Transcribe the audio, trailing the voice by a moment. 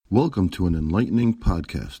Welcome to an enlightening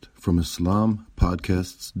podcast from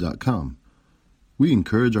IslamPodcasts.com. We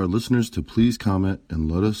encourage our listeners to please comment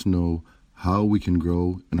and let us know how we can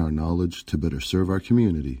grow in our knowledge to better serve our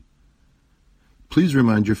community. Please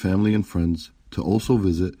remind your family and friends to also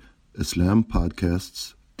visit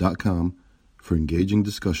IslamPodcasts.com for engaging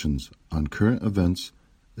discussions on current events,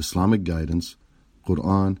 Islamic guidance,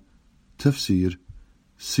 Quran, tafsir,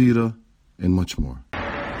 seerah, and much more.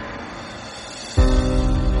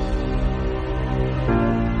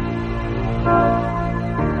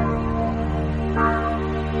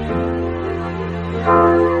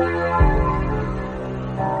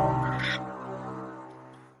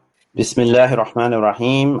 Bismillahir Rahmanir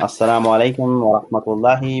Rahim. Assalamu alaikum wa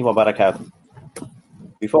rahmatullahi wa barakatuh.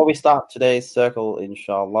 Before we start today's circle,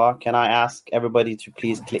 inshallah, can I ask everybody to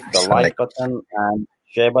please click the like button and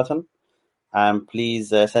share button? And please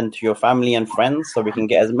send to your family and friends so we can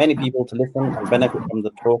get as many people to listen and benefit from the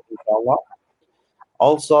talk, inshallah.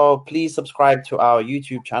 Also, please subscribe to our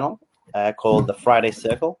YouTube channel called The Friday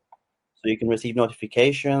Circle so you can receive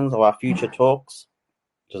notifications of our future talks.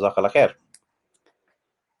 Jazakallah khair.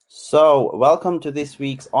 So, welcome to this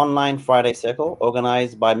week's online Friday Circle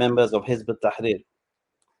organized by members of Hizb ut-Tahrir.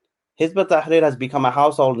 Hizb ut-Tahrir has become a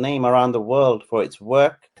household name around the world for its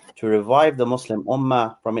work to revive the Muslim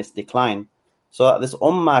Ummah from its decline, so that this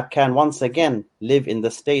Ummah can once again live in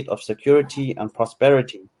the state of security and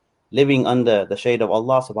prosperity, living under the shade of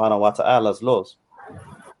Allah subhanahu wa ta'ala's laws.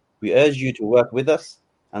 We urge you to work with us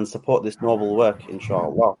and support this noble work,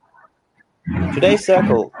 inshallah. Today's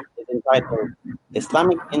circle is entitled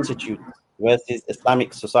Islamic Institutes versus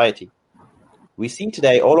Islamic Society. We see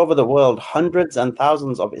today all over the world hundreds and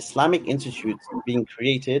thousands of Islamic institutes being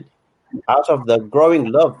created out of the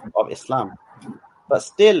growing love of Islam. But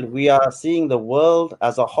still, we are seeing the world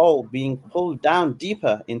as a whole being pulled down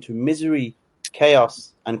deeper into misery,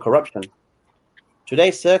 chaos, and corruption.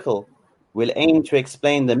 Today's circle will aim to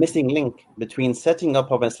explain the missing link between setting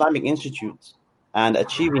up of Islamic institutes and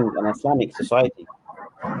achieving an Islamic society.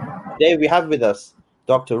 Today we have with us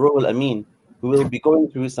Dr. Ruhul Amin, who will be going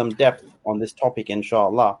through some depth on this topic,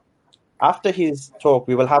 inshallah. After his talk,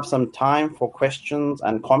 we will have some time for questions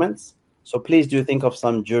and comments, so please do think of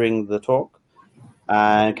some during the talk.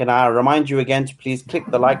 And can I remind you again to please click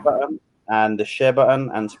the like button and the share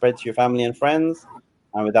button and spread to your family and friends.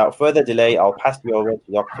 And without further delay, I'll pass you over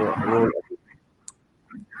to Dr. Ruhul Amin.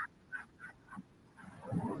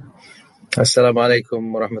 Assalamu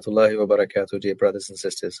alaikum wa rahmatullahi wa barakatuh, dear brothers and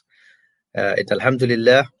sisters.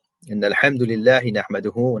 Alhamdulillah, alhamdulillahi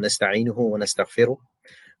nahmaduhu wa nasta'inuhu wa nastaghfiruh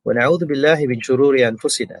wa na'udhu billahi min shururi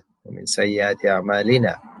anfusina wa min sayyiati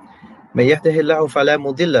a'malina. Man yahdihillahu fala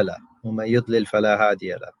mudilla lahu wa man yudlil fala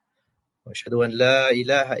hadiya lahu. Wa ashhadu an la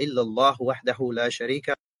ilaha illa Allah wahdahu la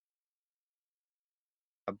sharika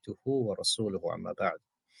lahu abduhu wa rasuluhu amma ba'd.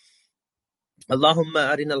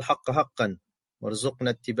 Allahumma arina al-haqqa haqqan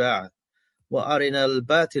warzuqna ittiba'ah وَأَرِنَا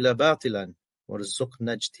الْبَاطِلَ بَاطِلًا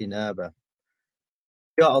وَارْزُقْنَا اجْتِنَابَهُ.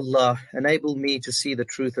 Ya Allah, enable me to see the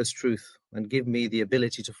truth as truth and give me the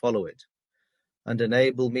ability to follow it. And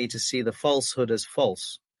enable me to see the falsehood as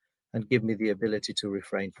false and give me the ability to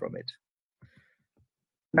refrain from it.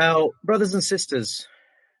 Now, brothers and sisters,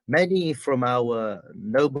 many from our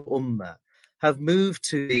noble ummah have moved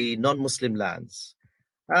to the non-Muslim lands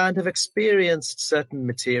and have experienced certain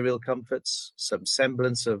material comforts, some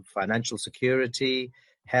semblance of financial security,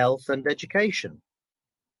 health, and education.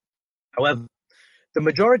 However, the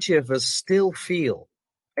majority of us still feel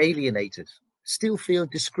alienated, still feel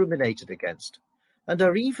discriminated against, and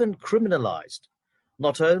are even criminalized,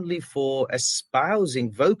 not only for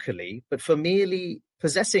espousing vocally, but for merely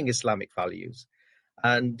possessing Islamic values,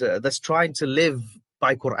 and thus trying to live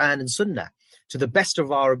by Quran and Sunnah to the best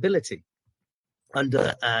of our ability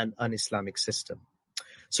under an un-Islamic system.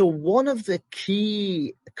 So one of the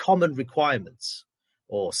key common requirements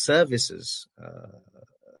or services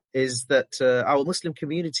is that our Muslim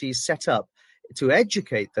community is set up to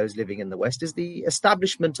educate those living in the West is the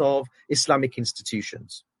establishment of Islamic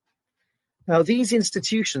institutions. Now, these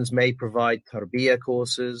institutions may provide tarbiyah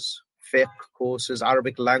courses, fiqh courses,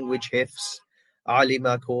 Arabic language, hifz,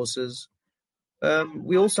 alima courses.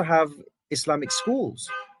 We also have Islamic schools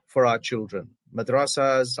for our children,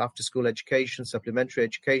 madrasas, after-school education, supplementary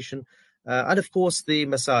education, and of course the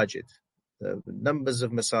masajid, numbers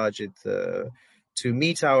of masajid to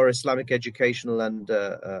meet our Islamic educational and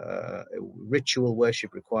ritual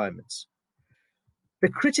worship requirements. The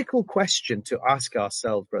critical question to ask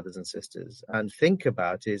ourselves, brothers and sisters, and think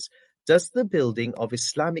about is, does the building of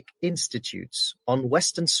Islamic institutes on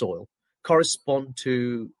Western soil correspond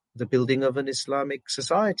to the building of an Islamic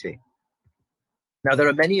society? Now, there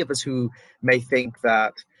are many of us who may think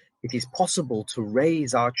that it is possible to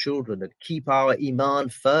raise our children and keep our iman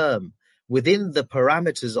firm within the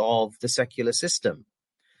parameters of the secular system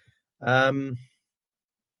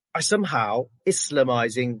by somehow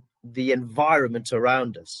Islamizing the environment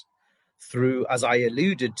around us through, as I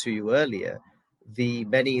alluded to earlier, the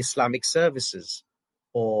many Islamic services,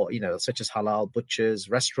 or such as halal butchers,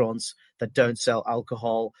 restaurants that don't sell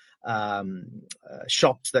alcohol,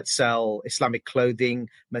 shops that sell Islamic clothing,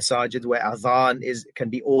 masajid where adhan can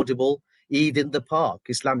be audible, Eid in the park,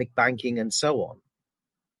 Islamic banking, and so on.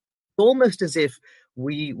 Almost as if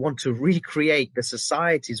we want to recreate the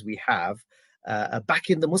societies we have back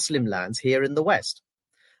in the Muslim lands here in the West.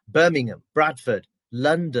 Birmingham, Bradford,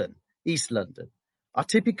 London, East London are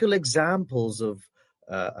typical examples of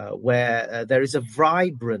where there is a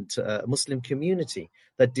vibrant Muslim community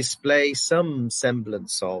that displays some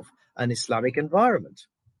semblance of an Islamic environment,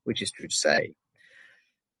 which is true to say.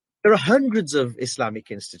 There are hundreds of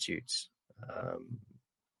Islamic institutes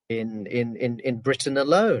in Britain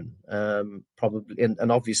alone, probably,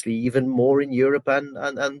 and obviously even more in Europe and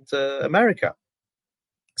America.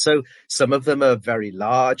 So some of them are very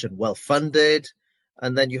large and well-funded,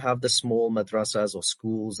 and then you have the small madrasas or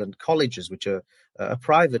schools and colleges, which are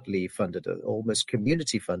privately funded, almost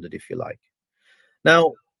community funded, if you like.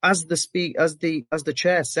 Now, as the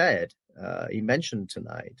chair said, he mentioned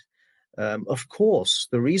tonight, of course,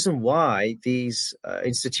 the reason why these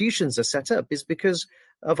institutions are set up is because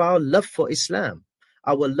of our love for Islam.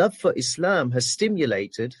 Our love for Islam has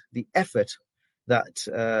stimulated the effort that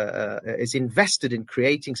is invested in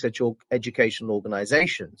creating such educational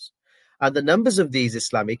organizations. And the numbers of these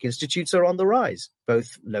Islamic institutes are on the rise,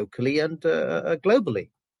 both locally and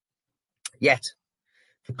globally. Yet,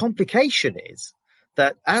 the complication is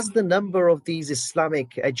that as the number of these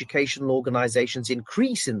Islamic educational organizations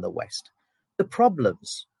increase in the West, the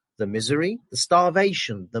problems, the misery, the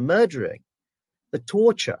starvation, the murdering, the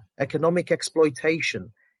torture, economic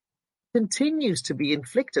exploitation continues to be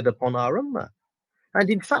inflicted upon our ummah, and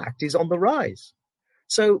in fact is on the rise.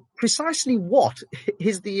 So precisely what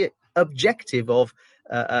is the objective of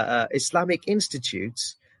Islamic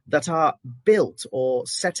institutes that are built or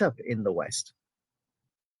set up in the West?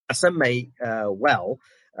 Some may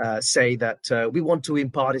say that we want to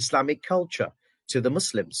impart Islamic culture to the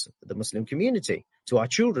Muslims, the Muslim community, to our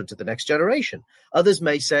children, to the next generation. Others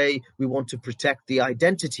may say we want to protect the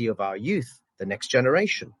identity of our youth, the next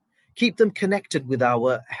generation, keep them connected with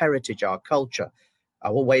our heritage, our culture,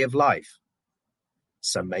 our way of life.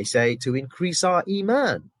 Some may say to increase our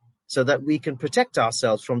iman so that we can protect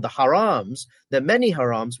ourselves from the harams, the many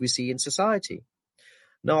harams we see in society.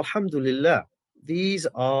 Now, alhamdulillah, these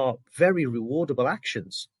are very rewardable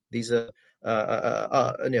actions. These are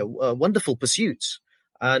wonderful pursuits.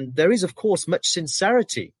 And there is, of course, much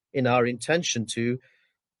sincerity in our intention to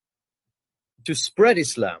spread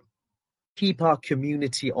Islam, keep our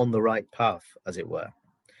community on the right path, as it were.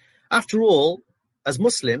 After all, as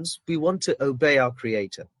Muslims, we want to obey our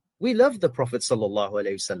Creator. We love the Prophet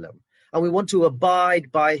ﷺ, and we want to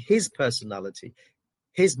abide by his personality,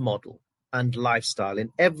 his model and lifestyle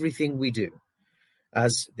in everything we do,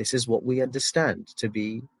 as this is what we understand to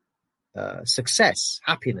be success,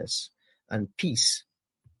 happiness, and peace.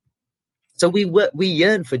 So we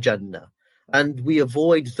yearn for Jannah, and we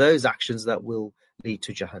avoid those actions that will lead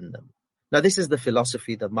to Jahannam. Now, this is the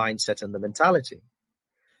philosophy, the mindset, and the mentality.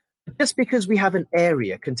 Just because we have an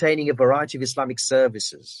area containing a variety of Islamic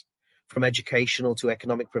services, from educational to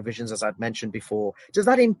economic provisions, as I'd mentioned before, does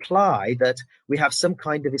that imply that we have some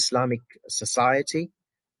kind of Islamic society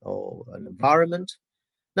or an environment?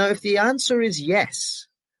 Now, if the answer is if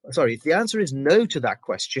the answer is no to that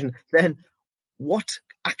question, then what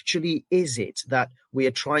actually is it that we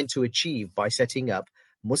are trying to achieve by setting up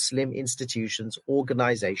Muslim institutions,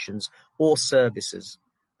 organizations, or services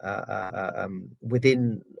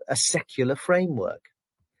within a secular framework?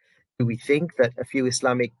 Do we think that a few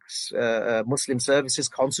Islamic Muslim services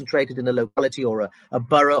concentrated in a locality or a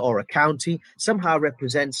borough or a county somehow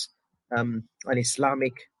represents an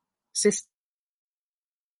Islamic system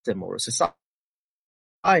or a society?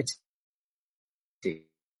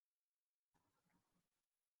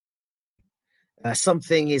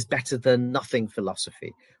 Something is better than nothing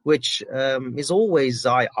philosophy, which is always,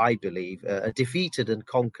 I believe, a defeated and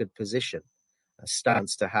conquered position,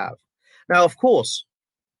 stands to have. Now, of course,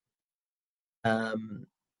 the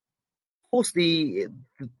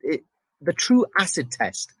true acid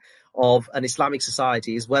test of an Islamic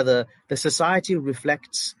society is whether the society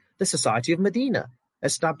reflects the society of Medina,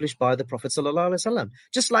 established by the Prophet ﷺ.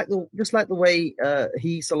 Just like the way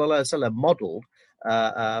he ﷺ modeled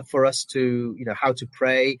for us to, how to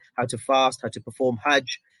pray, how to fast, how to perform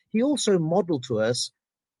Hajj. He also modeled to us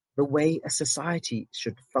the way a society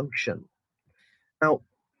should function. Now,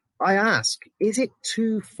 I ask, is it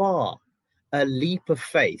too far a leap of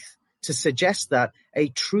faith to suggest that a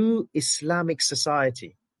true Islamic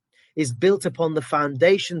society is built upon the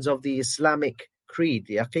foundations of the Islamic creed,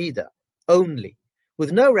 the Aqidah, only,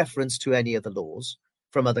 with no reference to any other laws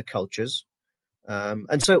from other cultures?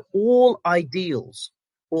 And so all ideals,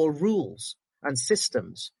 all rules and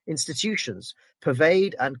systems, institutions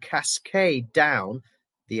pervade and cascade down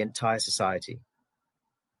the entire society.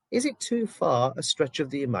 Is it too far a stretch of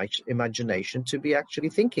the imagination to be actually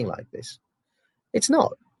thinking like this? It's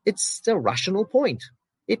not. It's a rational point.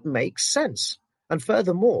 It makes sense. And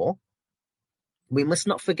furthermore, we must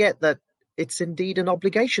not forget that it's indeed an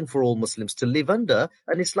obligation for all Muslims to live under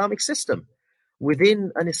an Islamic system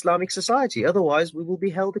within an Islamic society. Otherwise, we will be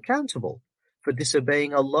held accountable for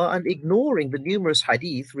disobeying Allah and ignoring the numerous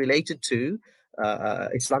hadith related to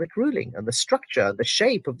Islamic ruling and the structure, the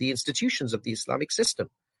shape of the institutions of the Islamic system,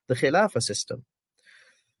 the Khilafah system.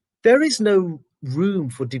 There is no room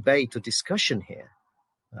for debate or discussion here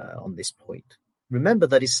on this point. Remember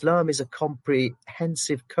that Islam is a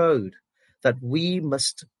comprehensive code that we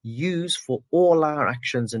must use for all our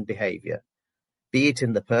actions and behavior, be it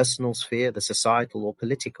in the personal sphere, the societal or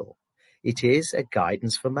political. It is a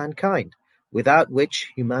guidance for mankind, without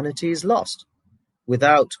which humanity is lost,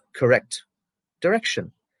 without correct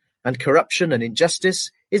direction. And corruption and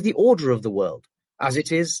injustice is the order of the world, as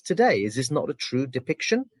it is today. Is this not a true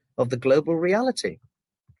depiction of the global reality?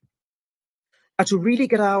 Now, to really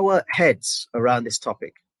get our heads around this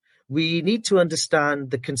topic, we need to understand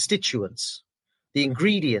the constituents, the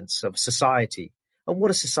ingredients of society, and what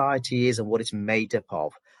a society is and what it's made up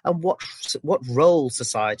of, and what role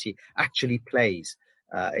society actually plays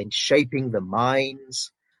in shaping the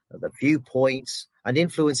minds, the viewpoints, and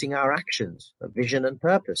influencing our actions, the vision and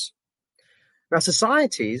purpose. Now,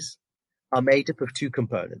 societies are made up of two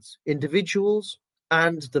components, individuals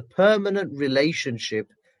and the permanent relationship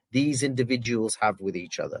these individuals have with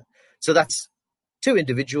each other. So that's two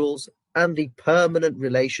individuals and the permanent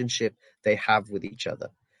relationship they have with each other.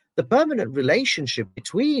 The permanent relationship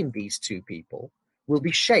between these two people will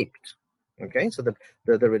be shaped. Okay, so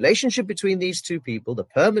the relationship between these two people, the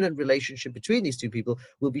permanent relationship between these two people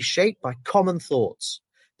will be shaped by common thoughts,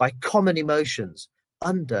 by common emotions,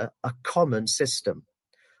 under a common system.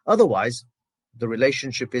 Otherwise, the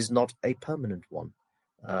relationship is not a permanent one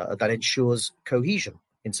that ensures cohesion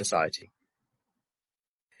in society.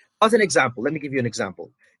 As an example, let me give you an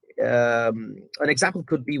example. An example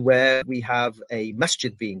could be where we have a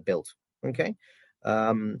masjid being built. Okay,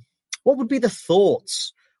 what would be the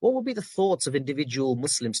thoughts? What would be the thoughts of individual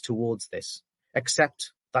Muslims towards this,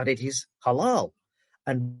 except that it is halal?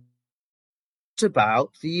 And what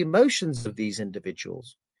about the emotions of these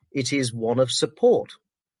individuals? It is one of support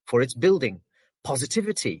for its building,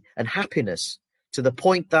 positivity and happiness, to the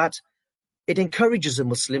point that it encourages a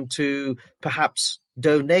Muslim to perhaps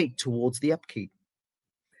donate towards the upkeep.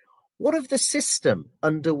 What of the system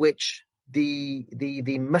under which the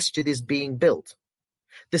masjid is being built?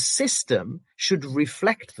 The system should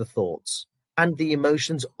reflect the thoughts and the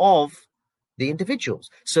emotions of the individuals,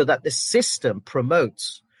 so that the system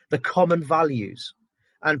promotes the common values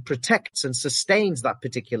and protects and sustains that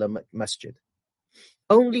particular masjid.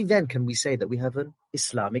 Only then can we say that we have an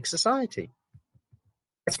Islamic society.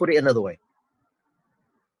 Let's put it another way.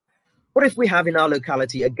 What if we have in our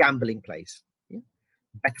locality a gambling place?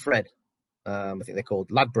 Betfred, I think they're called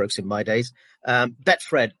Ladbrokes in my days.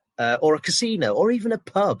 Betfred, or a casino, or even a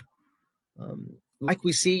pub, like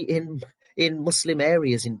we see in Muslim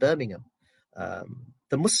areas in Birmingham.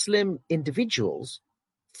 The Muslim individuals'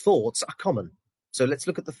 thoughts are common. So let's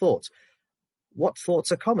look at the thoughts. What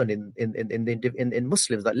thoughts are common in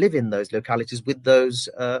Muslims that live in those localities with those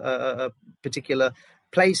particular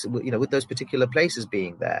place, with those particular places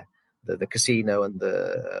being there, the casino and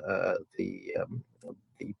the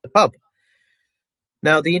pub.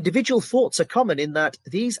 Now, the individual thoughts are common in that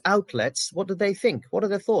these outlets, what do they think? What are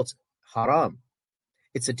their thoughts? Haram.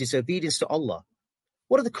 It's a disobedience to Allah.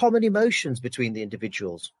 What are the common emotions between the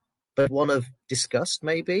individuals? But one of disgust,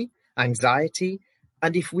 maybe, anxiety,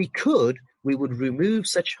 and if we could, we would remove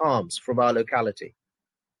such harms from our locality.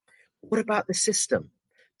 What about the system?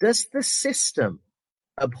 Does the system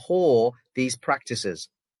abhor these practices?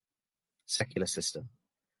 Secular system.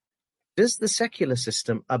 Does the secular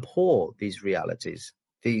system abhor these realities,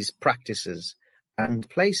 these practices and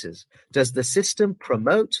places? Does the system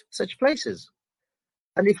promote such places?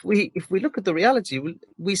 And if we look at the reality,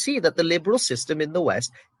 we see that the liberal system in the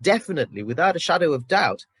West definitely, without a shadow of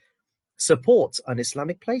doubt, supports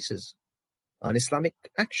un-Islamic places, un-Islamic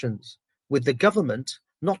actions, with the government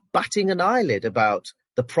not batting an eyelid about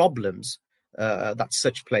the problems that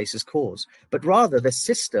such places cause, but rather the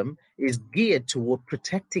system is geared toward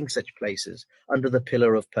protecting such places under the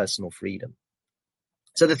pillar of personal freedom.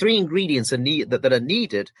 So the three ingredients that are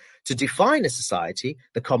needed to define a society,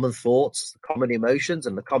 the common thoughts, the common emotions,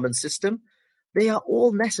 and the common system, they are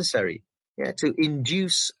all necessary to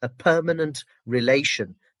induce a permanent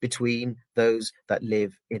relation between those that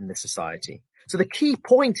live in the society. So the key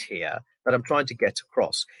point here that I'm trying to get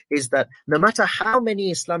across is that no matter how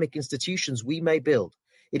many Islamic institutions we may build,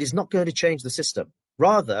 it is not going to change the system.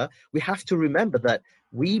 Rather, we have to remember that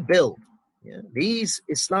we build these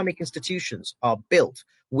Islamic institutions are built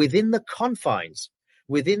within the confines,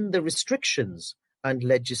 within the restrictions and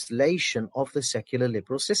legislation of the secular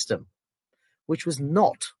liberal system, which was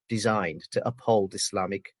not designed to uphold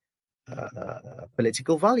Islamic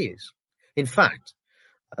political values. In fact,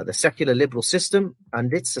 the secular liberal system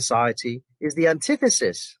and its society is the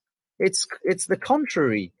antithesis. It's the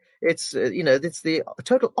contrary. It's the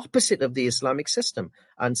total opposite of the Islamic system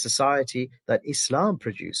and society that Islam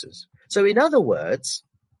produces. So in other words,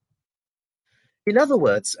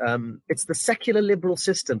 it's the secular liberal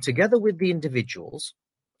system together with the individuals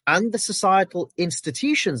and the societal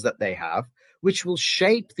institutions that they have, which will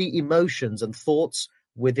shape the emotions and thoughts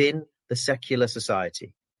within the secular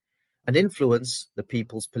society and influence the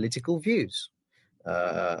people's political views,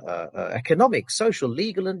 economic, social,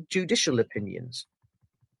 legal, and judicial opinions.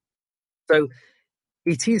 So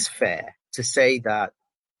it is fair to say that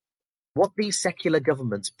what these secular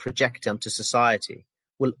governments project onto society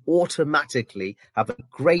will automatically have a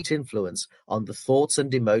great influence on the thoughts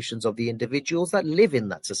and emotions of the individuals that live in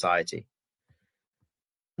that society.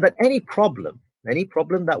 But any problem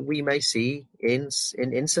that we may see in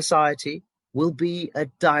society will be a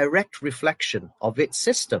direct reflection of its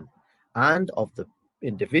system and of the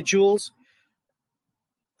individuals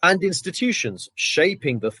and institutions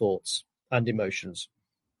shaping the thoughts and emotions.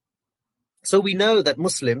 So we know that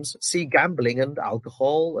Muslims see gambling and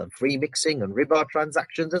alcohol and free mixing and riba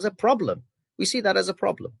transactions as a problem. We see that as a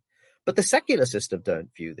problem. But the secular system don't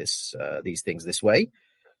view these things this way,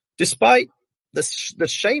 despite the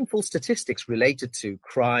shameful statistics related to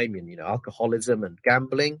crime and alcoholism and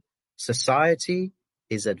gambling. Society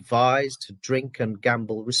is advised to drink and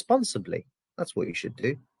gamble responsibly. That's what you should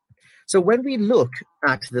do. So when we look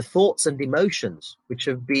at the thoughts and emotions which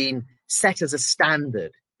have been set as a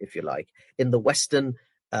standard, if you like, in the Western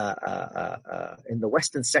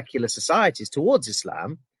secular societies towards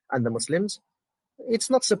Islam and the Muslims, it's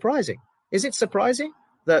not surprising. Is it surprising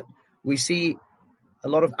that we see a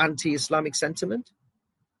lot of anti-Islamic sentiment?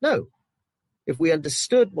 No. If we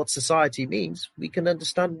understood what society means, we can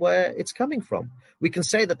understand where it's coming from. We can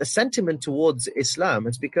say that the sentiment towards Islam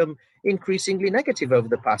has become increasingly negative over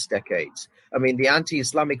the past decades. I mean, the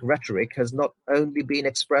anti-Islamic rhetoric has not only been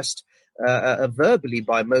expressed verbally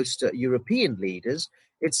by most European leaders,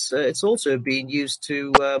 it's also being used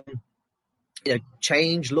to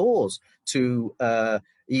change laws, to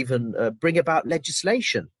even bring about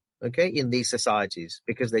legislation, in these societies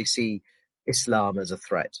because they see Islam as a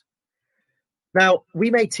threat. Now,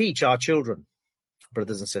 we may teach our children,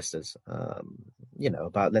 brothers and sisters,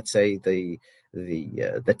 about, let's say, the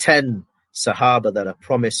 10 Sahaba that are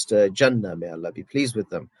promised Jannah, may Allah be pleased with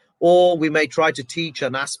them. Or we may try to teach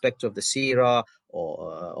an aspect of the seerah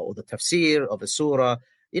or the tafsir of the surah.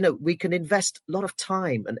 We can invest a lot of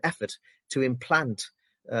time and effort to implant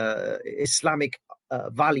Islamic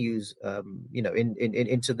values,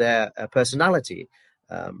 into their personality.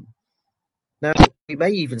 Now, we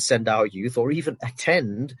may even send our youth or even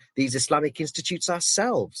attend these Islamic institutes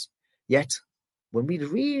ourselves. Yet, when we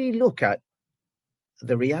really look at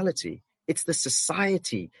the reality, it's the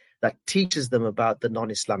society that teaches them about the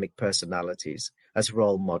non-Islamic personalities as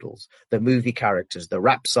role models, the movie characters, the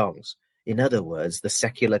rap songs. In other words, the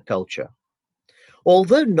secular culture.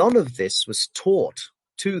 Although none of this was taught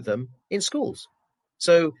to them in schools.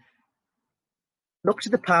 So, look to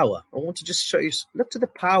the power. I want to just show you, look to the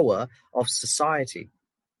power of society,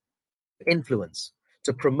 influence,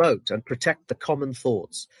 to promote and protect the common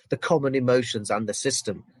thoughts, the common emotions, and the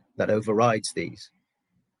system that overrides these.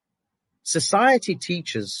 Society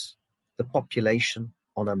teaches the population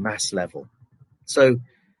on a mass level. So,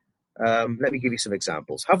 let me give you some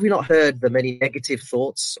examples. Have we not heard the many negative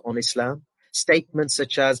thoughts on Islam? Statements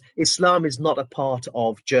such as, Islam is not a part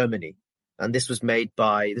of Germany. And this was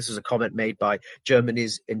a comment made by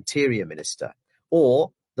Germany's interior minister.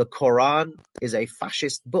 Or the Quran is a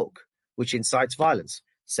fascist book which incites violence,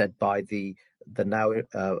 said by the now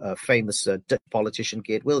famous Dutch politician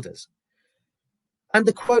Geert Wilders. And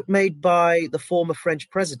the quote made by the former French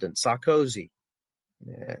president, Sarkozy.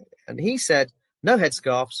 And he said, no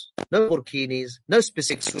headscarves, no burkinis, no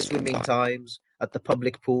specific swimming times at the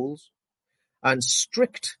public pools, and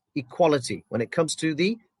strict equality when it comes to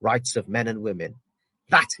the rights of men and women.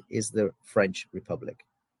 That is the French Republic.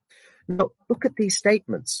 Now, look at these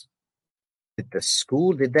statements. Did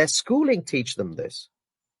their schooling teach them this?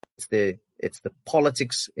 It's the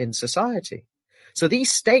politics in society. So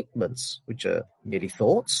these statements, which are merely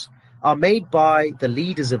thoughts, are made by the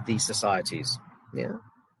leaders of these societies. Yeah,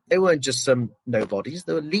 they weren't just some nobodies.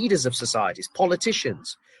 They were leaders of societies,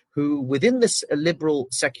 politicians, who within this liberal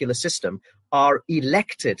secular system are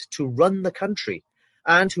elected to run the country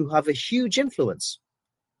and who have a huge influence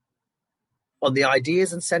on the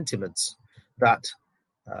ideas and sentiments that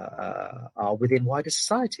are within wider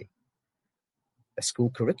society. A school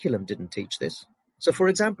curriculum didn't teach this. So, for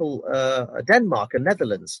example, Denmark and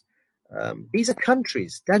Netherlands, these are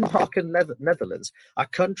countries, Denmark and Netherlands are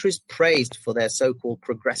countries praised for their so-called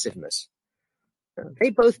progressiveness.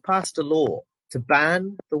 They both passed a law to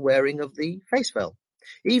ban the wearing of the face veil,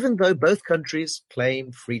 even though both countries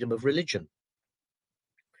claim freedom of religion.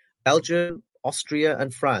 Belgium, Austria,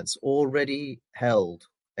 and France already held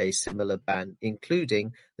a similar ban,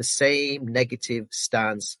 including the same negative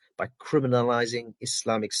stance by criminalizing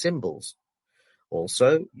Islamic symbols.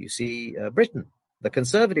 Also, you see Britain. The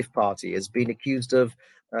Conservative Party has been accused of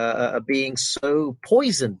being so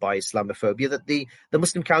poisoned by Islamophobia that the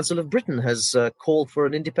Muslim Council of Britain has called for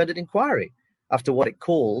an independent inquiry after what it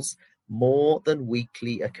calls more than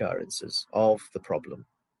weekly occurrences of the problem.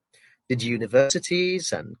 Did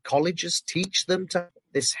universities and colleges teach them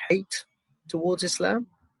this hate towards Islam?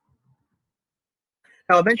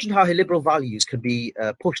 Now, I mentioned how liberal values can be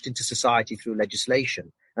pushed into society through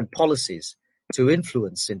legislation and policies to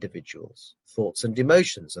influence individuals' thoughts and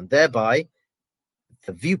emotions, and thereby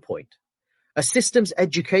the viewpoint. A systems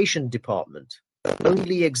education department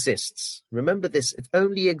only exists, remember this, it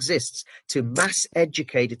only exists to mass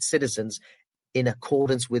educate its citizens in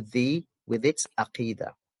accordance with its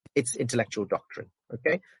aqidah, its intellectual doctrine.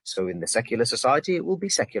 Okay, so in the secular society, it will be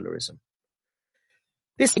secularism.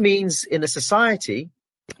 This means in a society,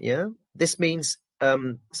 this means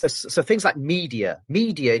so things like media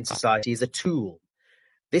in society is a tool.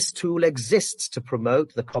 This tool exists to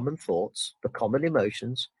promote the common thoughts, the common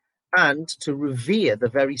emotions, and to revere the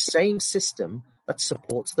very same system that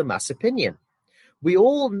supports the mass opinion. We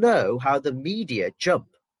all know how the media jump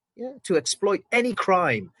to exploit any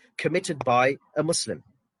crime committed by a Muslim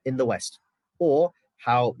in the West, or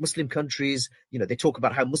how Muslim countries, they talk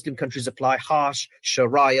about how Muslim countries apply harsh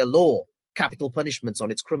Sharia law, capital punishments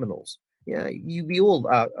on its criminals. We all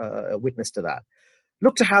are witness to that.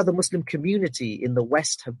 Look to how the Muslim community in the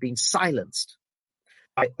West have been silenced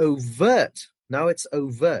by overt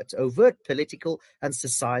political and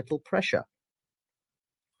societal pressure.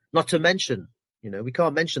 Not to mention, we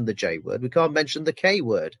can't mention the J word, we can't mention the K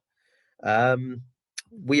word.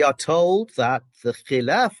 We are told that the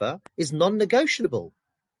Khilafah is non-negotiable.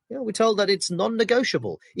 We're told that it's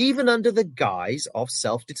non-negotiable, even under the guise of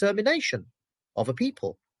self-determination of a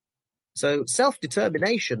people. So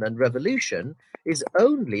self-determination and revolution is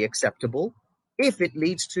only acceptable if it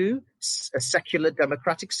leads to a secular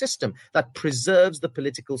democratic system that preserves the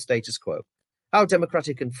political status quo. How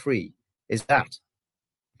democratic and free is that?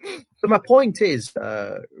 So my point is,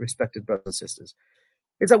 respected brothers and sisters,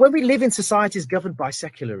 is that when we live in societies governed by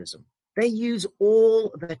secularism, they use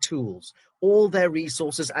all their tools, all their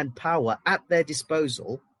resources and power at their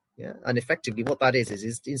disposal. And effectively what that is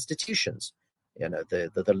institutions,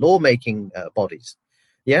 the lawmaking bodies,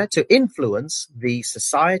 to influence the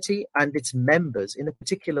society and its members in a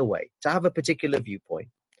particular way, to have a particular viewpoint.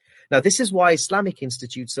 Now, this is why Islamic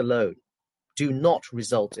institutes alone do not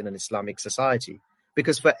result in an Islamic society,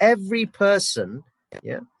 because for every person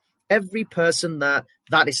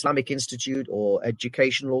that Islamic institute or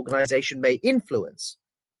educational organization may influence,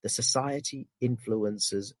 the society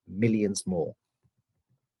influences millions more.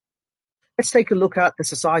 Let's take a look at the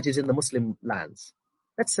societies in the Muslim lands.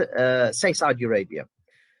 Let's say Saudi Arabia.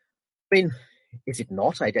 I mean, is it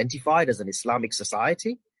not identified as an Islamic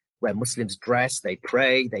society where Muslims dress, they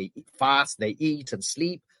pray, they fast, they eat and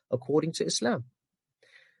sleep according to Islam?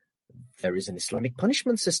 There is an Islamic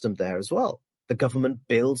punishment system there as well. The government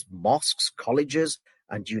builds mosques, colleges,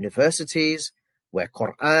 and universities where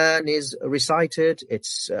Quran is recited,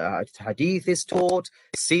 its hadith is taught,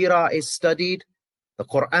 seerah is studied, the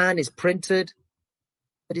Quran is printed.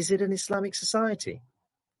 But is it an Islamic society?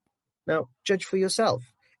 Now, judge for yourself.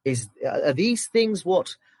 Are these things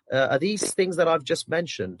that I've just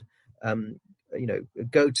mentioned?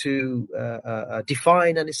 Go to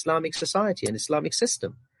define an Islamic society, an Islamic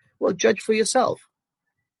system? Well, judge for yourself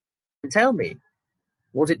and tell me,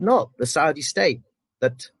 was it not the Saudi state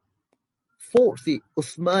that fought the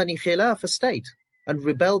Uthmani Khilafah state and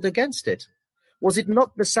rebelled against it? Was it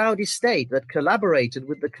not the Saudi state that collaborated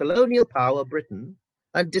with the colonial power Britain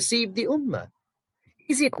and deceived the Ummah?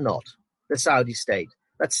 Is it not the Saudi state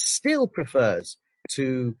that still prefers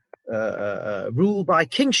to rule by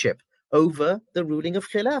kingship over the ruling of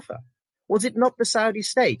Khilafah? Was it not the Saudi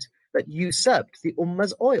state that usurped the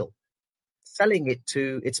Ummah's oil, selling it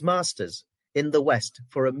to its masters in the West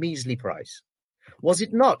for a measly price? Was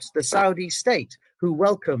it not the Saudi state who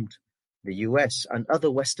welcomed the US and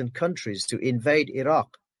other Western countries to invade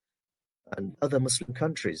Iraq and other Muslim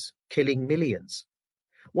countries, killing millions?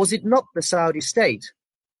 Was it not the Saudi state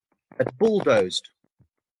that bulldozed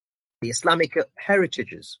the Islamic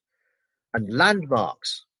heritages and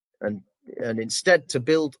landmarks and instead to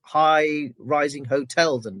build high-rising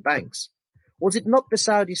hotels and banks? Was it not the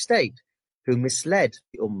Saudi state who misled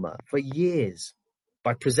the Ummah for years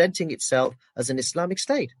by presenting itself as an Islamic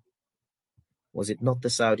state? Was it not the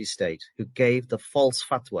Saudi state who gave the false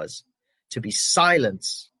fatwas to be silent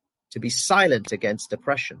against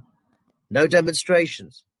oppression? No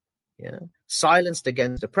demonstrations, silenced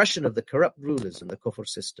against oppression of the corrupt rulers and the kufr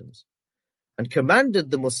systems, and commanded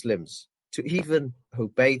the Muslims to even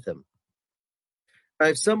obey them. Now,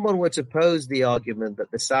 if someone were to pose the argument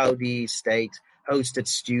that the Saudi state hosted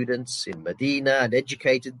students in Medina and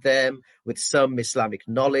educated them with some Islamic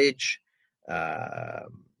knowledge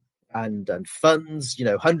and funds,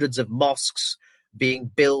 hundreds of mosques being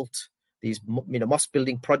built, these mosque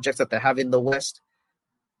building projects that they have in the West.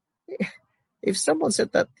 If someone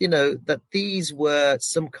said that that these were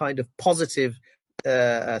some kind of positive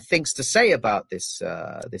things to say about this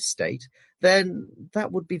state, then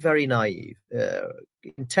that would be very naive,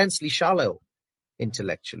 intensely shallow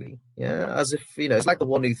intellectually. As if it's like the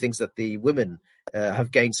one who thinks that the women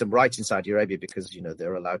have gained some rights in Saudi Arabia because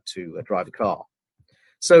they're allowed to drive a car.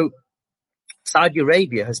 So Saudi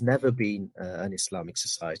Arabia has never been an Islamic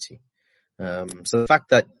society. So the fact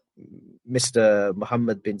that Mr.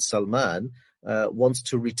 Mohammed bin Salman wants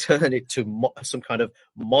to return it to some kind of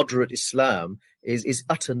moderate Islam is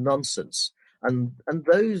utter nonsense. And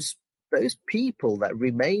those people that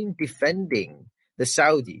remain defending the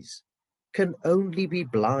Saudis can only be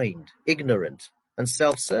blind, ignorant, and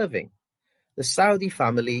self-serving. The Saudi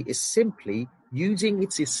family is simply using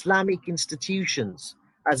its Islamic institutions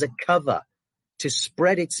as a cover to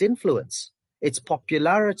spread its influence, its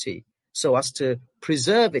popularity, so as to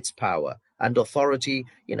preserve its power and authority,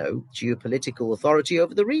 geopolitical authority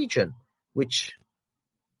over the region, which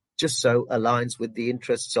just so aligns with the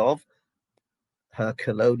interests of her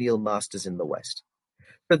colonial masters in the West.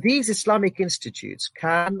 So these Islamic institutes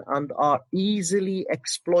can and are easily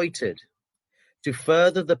exploited to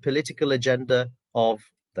further the political agenda of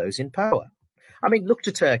those in power. I mean, look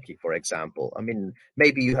to Turkey, for example. I mean,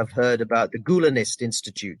 maybe you have heard about the Gulenist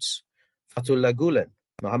institutes, Fethullah Gulen,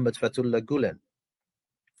 Muhammad Fethullah Gulen.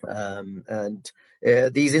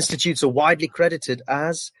 These institutes are widely credited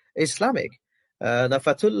as Islamic. Now,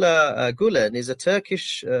 Fethullah Gulen is a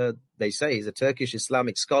Turkish, they say, he's a Turkish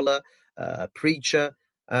Islamic scholar, preacher,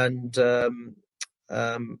 and an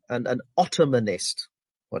Ottomanist,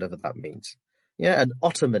 whatever that means. An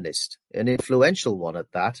Ottomanist, an influential one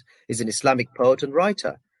at that, is an Islamic poet and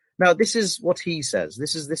writer. Now, this is what he says.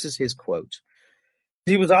 This is his quote.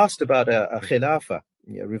 He was asked about a khilafah,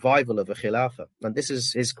 a revival of a khilafah, and this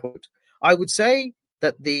is his quote. I would say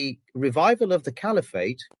that the revival of the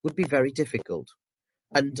caliphate would be very difficult,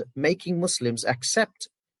 and making Muslims accept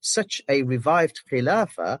such a revived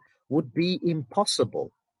khilafah would be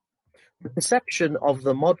impossible. The perception of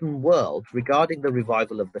the modern world regarding the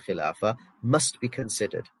revival of the Khilafah must be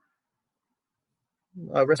considered.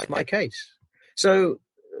 I rest my case. So,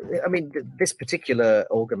 I mean, this particular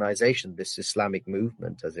organization, this Islamic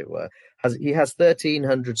movement, as it were, has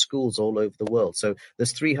 1,300 schools all over the world. So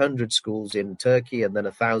there's 300 schools in Turkey, and then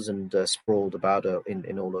 1,000 sprawled about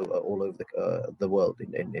in all over the world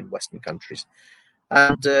in Western countries,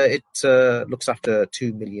 and it looks after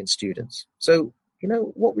 2 million students. So,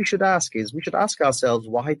 what we should ask ourselves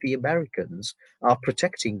why the Americans are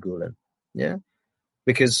protecting Gulen.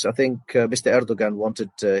 Because I think Mr. Erdogan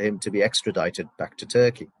wanted him to be extradited back to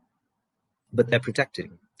Turkey, but they're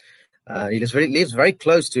protecting him. He lives very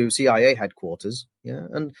close to CIA headquarters.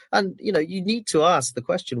 And you need to ask the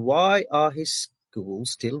question: why are his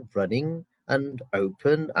schools still running and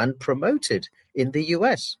open and promoted in the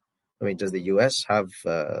US? I mean, does the US have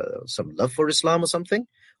some love for Islam or something?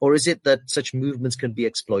 Or is it that such movements can be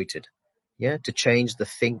exploited, to change the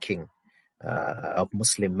thinking of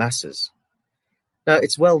Muslim masses? Now,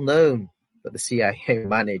 it's well known that the CIA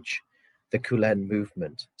manage the Gulen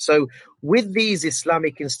movement. So with these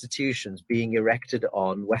Islamic institutions being erected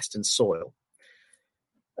on Western soil,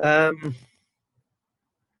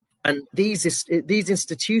 and these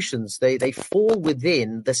institutions, they fall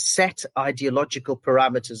within the set ideological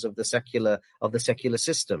parameters of the secular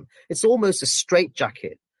system. It's almost a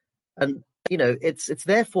straitjacket, and it's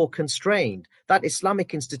therefore constrained. That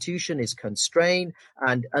Islamic institution is constrained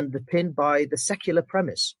and underpinned by the secular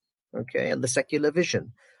premise, and the secular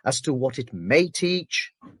vision as to what it may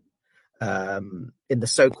teach in the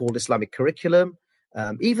so-called Islamic curriculum.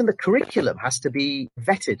 Even the curriculum has to be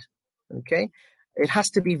vetted. It has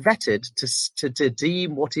to be vetted to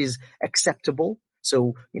deem what is acceptable.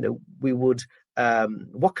 So, we would,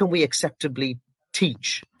 what can we acceptably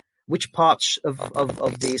teach? Which parts of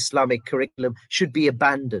the Islamic curriculum should be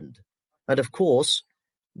abandoned? And of course,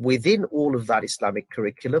 within all of that Islamic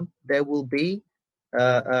curriculum, there will be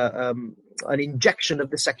an injection of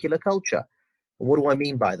the secular culture. What do I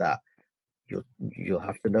mean by that? You'll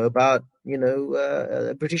have to know about,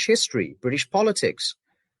 British history, British politics.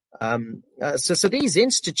 So these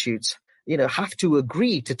institutes, have to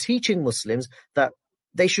agree to teaching Muslims that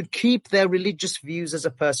they should keep their religious views as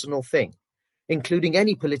a personal thing, including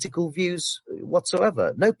any political views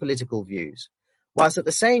whatsoever, no political views, whilst at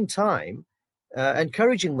the same time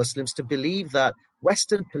encouraging Muslims to believe that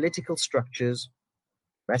Western political structures,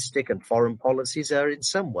 domestic and foreign policies, are in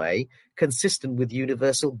some way consistent with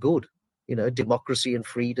universal good, democracy and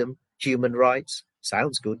freedom, human rights.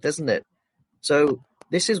 Sounds good, doesn't it? So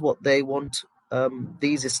this is what they want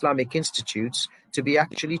these Islamic institutes to be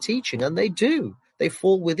actually teaching, and they do. They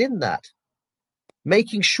fall within that,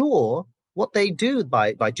 making sure what they do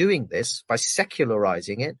by doing this, by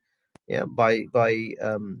secularizing it,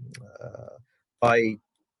 by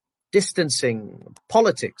distancing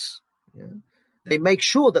politics. They make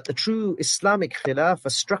sure that the true Islamic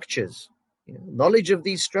Khilafah structures, knowledge of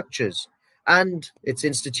these structures and its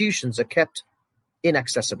institutions are kept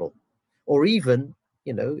inaccessible, or even,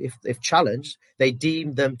 if challenged, they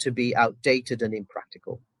deem them to be outdated and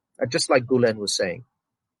impractical, just like Gulen was saying.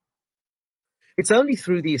 It's only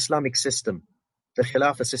through the Islamic system, the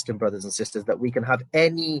Khilafah system, brothers and sisters, that we can have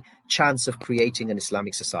any chance of creating an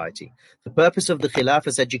Islamic society. The purpose of the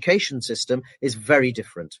Khilafah's education system is very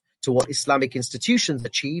different to what Islamic institutions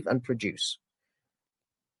achieve and produce.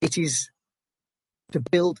 It is to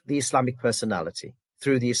build the Islamic personality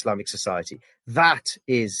through the Islamic society. That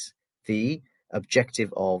is the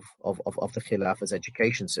objective of the Khilafah's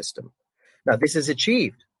education system. Now, this is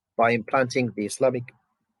achieved by implanting the Islamic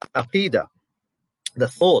aqidah, the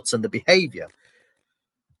thoughts and the behavior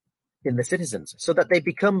in the citizens, so that they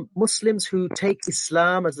become Muslims who take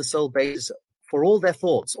Islam as the sole basis for all their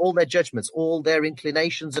thoughts, all their judgments, all their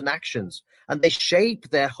inclinations and actions, and they shape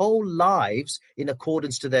their whole lives in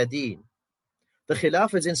accordance to their deen. The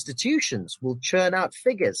Khilafah's institutions will churn out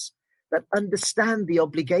figures that understand the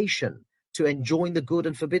obligation to enjoin the good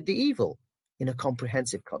and forbid the evil in a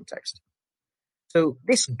comprehensive context. So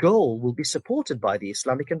this goal will be supported by the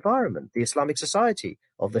Islamic environment, the Islamic society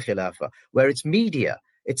of the Khilafah, where its media,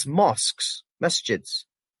 its mosques, masjids,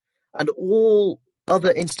 and all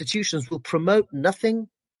other institutions will promote nothing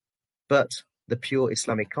but the pure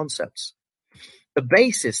Islamic concepts. The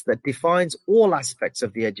basis that defines all aspects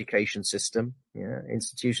of the education system,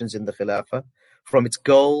 institutions in the Khilafah, from its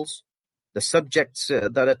goals, the subjects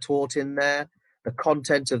that are taught in there, the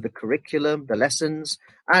content of the curriculum, the lessons,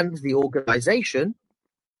 and the organization.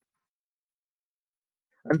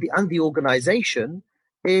 And the organization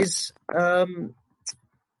is in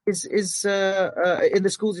the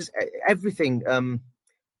schools is everything.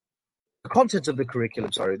 The content of the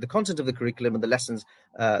curriculum and the lessons,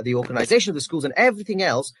 the organization of the schools, and everything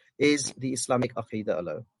else is the Islamic Aqidah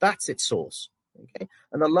alone. That's its source. Okay?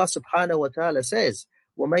 And Allah subhanahu wa ta'ala says,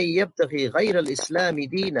 وَمَن يَبْتَغِي غَيْرَ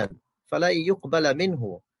الْإِسْلَامِ دِينًا فَلَن يُقْبَلَ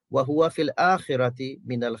مِنْهُ وَهُوَ فِي الْآخِرَةِ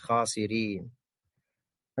مِنَ الْخَاسِرِينَ.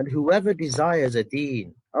 And whoever desires a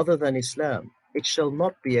deen other than Islam, it shall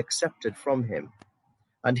not be accepted from him,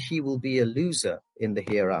 and he will be a loser in the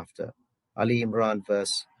hereafter. Ali Imran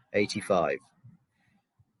verse 85.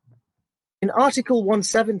 In Article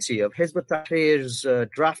 170 of Hizb ut-Tahrir's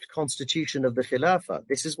draft constitution of the Khilafah,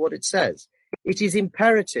 this is what it says. It is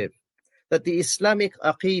imperative that the Islamic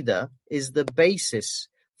Aqidah is the basis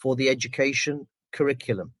for the education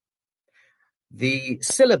curriculum. The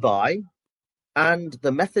syllabi and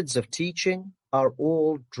the methods of teaching are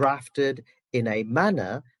all drafted in a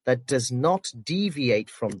manner that does not deviate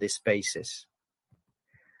from this basis.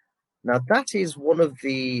 Now, that is one of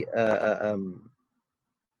the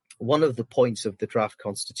points of the draft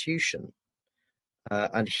constitution,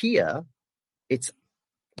 and here it's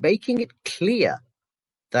making it clear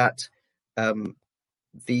that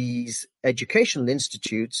these educational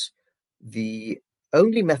institutes, the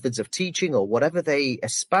only methods of teaching or whatever they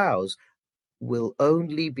espouse, will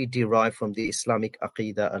only be derived from the Islamic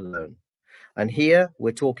Aqidah alone. And here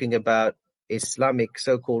we're talking about Islamic,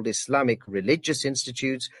 so-called Islamic religious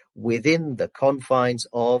institutes within the confines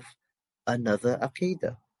of another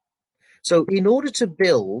Aqidah. So in order to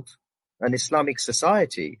build an Islamic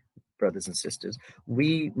society, brothers and sisters,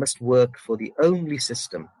 we must work for the only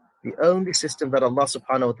system that Allah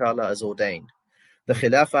subhanahu wa ta'ala has ordained. The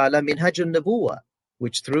Khilafah ala Minhaj al-Nubuwah,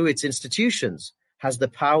 which through its institutions has the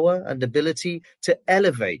power and ability to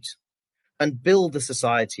elevate and build the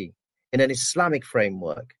society in an Islamic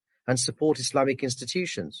framework and support Islamic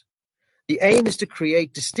institutions. The aim is to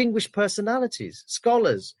create distinguished personalities,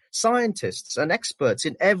 scholars, scientists, and experts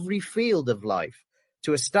in every field of life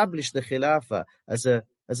to establish the Khilafah as a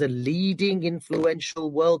leading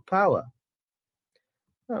influential world power.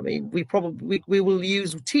 I mean, we will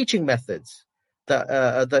use teaching methods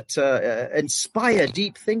that inspire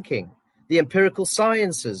deep thinking. The empirical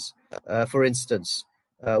sciences, for instance,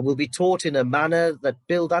 will be taught in a manner that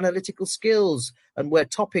build analytical skills and where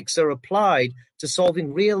topics are applied to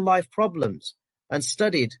solving real-life problems and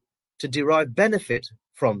studied to derive benefit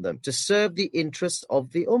from them, to serve the interests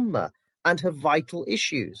of the Ummah and have vital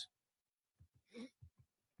issues.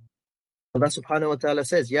 Allah subhanahu wa ta'ala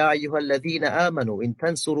says, Ya ayyuhalladhina amanu in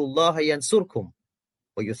tansurullaha yansurkum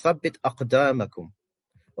wa yuthabbit aqdamakum.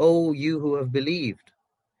 O you who have believed,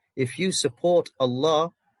 if you support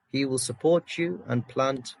Allah, He will support you and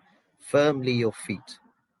plant firmly your feet.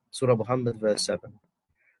 Surah Muhammad verse 7.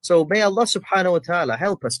 So may Allah subhanahu wa ta'ala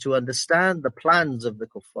help us to understand the plans of the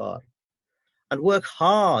kuffar and work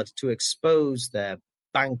hard to expose their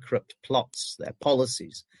bankrupt plots, their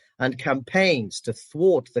policies and campaigns to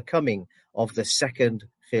thwart the coming of the second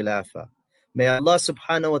Khilafah. May Allah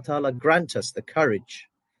subhanahu wa ta'ala grant us the courage,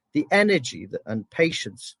 the energy and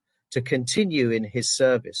patience to continue in His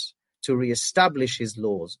service, to re-establish His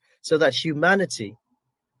laws, so that humanity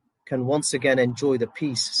can once again enjoy the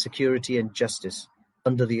peace, security and justice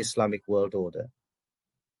under the Islamic world order.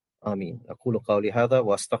 Ameen. أقول قولي هذا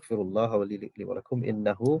وأستغفر الله ولي ولكم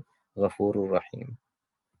إنه غفور رحيم.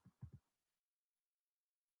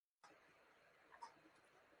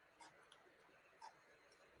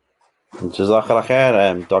 Jazakallah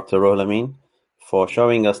khair, Dr. Ruhul Amin, for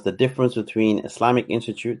showing us the difference between Islamic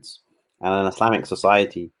institutes and an Islamic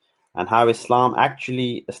society, and how Islam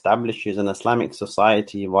actually establishes an Islamic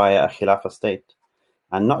society via a Khilafah state,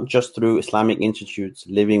 and not just through Islamic institutes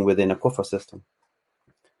living within a Kufr system.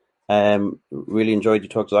 Really enjoyed your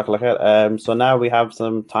talk, Jazakallah khair. So now we have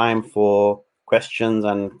some time for questions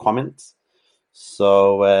and comments.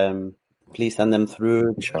 So please send them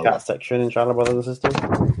through the chat section, inshallah, brothers and sisters.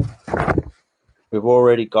 We've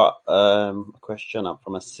already got a question up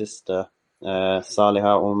from a sister,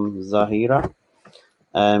 Saliha Zahira.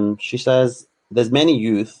 She says, there's many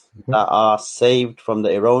youth that are saved from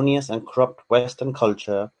the erroneous and corrupt Western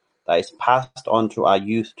culture that is passed on to our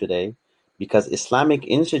youth today, because Islamic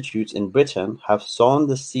institutes in Britain have sown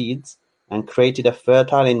the seeds and created a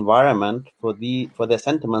fertile environment for their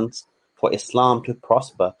sentiments for Islam to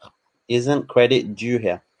prosper. Isn't credit due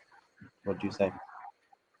here? What do you say?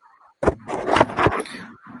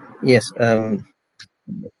 Yes.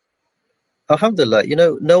 Alhamdulillah,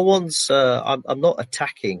 no one's. I'm not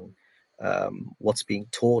attacking what's being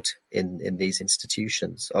taught in these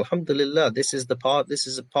institutions. Alhamdulillah, this is a part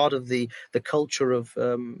of the culture of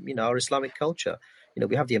our Islamic culture.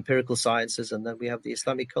 We have the empirical sciences, and then we have the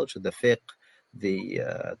Islamic culture, the fiqh, the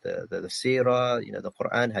seerah, the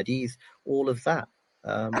Quran, hadith, all of that.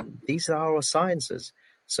 These are our sciences.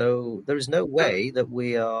 So there is no way that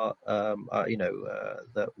we are,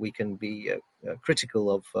 that we can be critical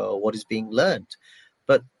of what is being learned.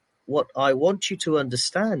 But what I want you to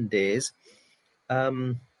understand is,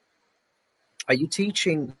 are you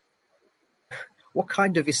teaching? What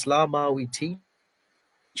kind of Islam are we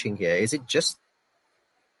teaching here? Is it just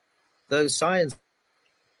those sciences?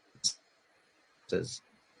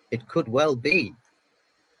 It could well be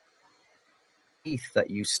that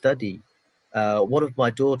you study. One of my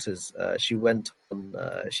daughters, she went on,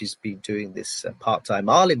 she's been doing this part-time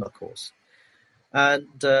Alima course. And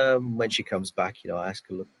when she comes back, I ask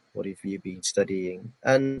her, look, what have you been studying?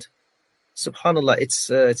 And subhanallah,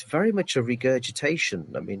 it's very much a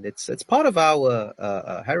regurgitation. I mean, it's part of our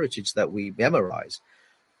heritage that we memorize.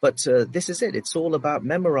 But this is it. It's all about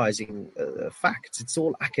memorizing facts. It's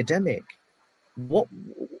all academic.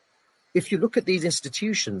 If you look at these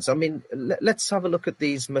institutions, I mean, let's have a look at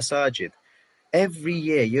these masajid. Every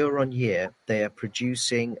year on year, they are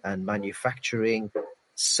producing and manufacturing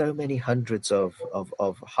so many hundreds of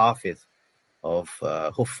hafiz, of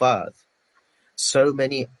huffaz, so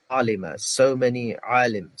many alimas, so many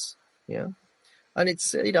alims. Yeah. And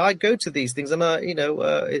it's, I go to these things and,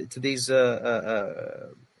 to these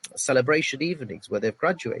celebration evenings where they've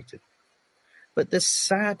graduated. But the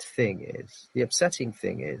sad thing is, the upsetting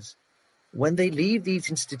thing is, when they leave these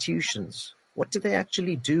institutions, what do they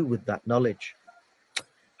actually do with that knowledge?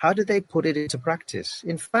 How do they put it into practice?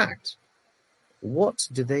 In fact, what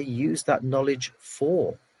do they use that knowledge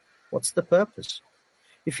for? What's the purpose?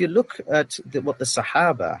 If you look at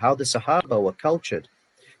how the Sahaba were cultured,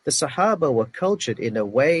 the Sahaba were cultured in a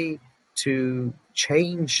way to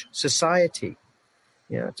change society,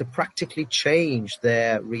 to practically change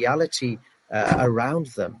their reality around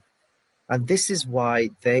them. And this is why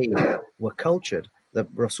they were cultured. The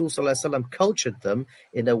Rasul Sallallahu Alaihi Wasallam cultured them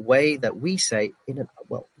in a way that we say, we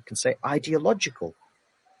can say ideological.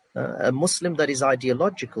 A Muslim that is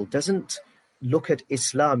ideological doesn't look at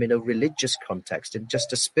Islam in a religious context, in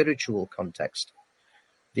just a spiritual context.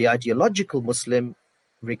 The ideological Muslim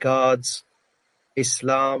regards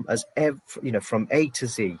Islam as from A to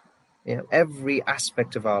Z, every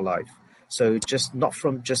aspect of our life. So not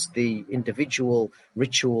from just the individual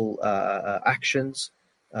ritual actions,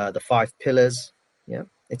 the 5 pillars.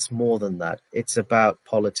 It's more than that. It's about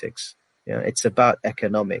politics. It's about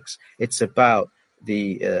economics. It's about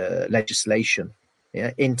the legislation.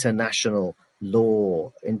 International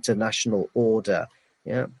law, international order.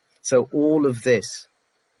 So all of this.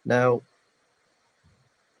 Now,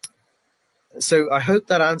 so I hope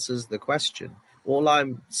that answers the question. All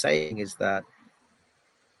I'm saying is that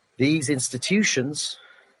these institutions,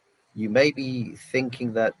 you may be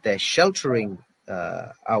thinking that they're sheltering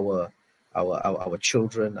our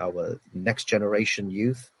children, our next generation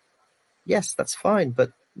youth. Yes, that's fine,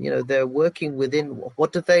 but they're working within.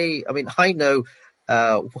 What do they? I mean, I know.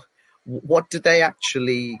 What do they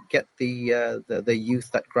actually get the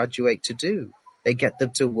youth that graduate to do? They get them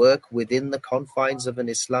to work within the confines of an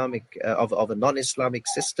Islamic of a non-Islamic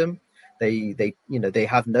system. They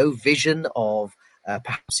have no vision of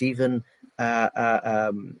perhaps even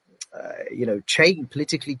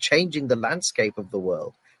politically changing the landscape of the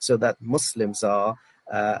world so that Muslims are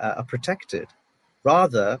protected.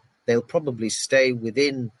 Rather, they'll probably stay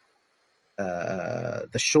within the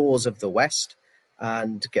shores of the West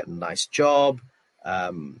and get a nice job,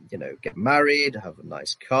 get married, have a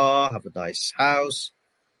nice car, have a nice house,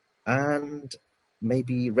 and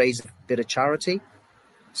maybe raise a bit of charity,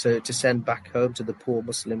 so to send back home to the poor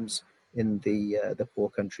Muslims in the poor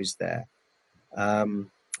countries there.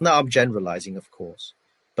 Now I'm generalizing, of course,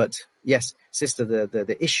 but yes, sister,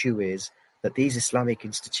 the issue is that these Islamic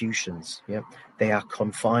institutions, they are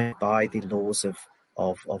confined by the laws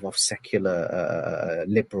of secular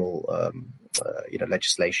liberal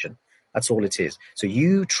legislation. That's all it is. So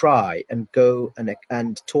you try and go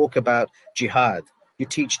and talk about jihad. You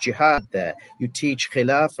teach jihad there. You teach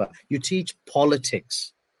khilafah. You teach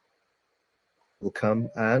politics. Will come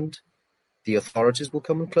and the authorities will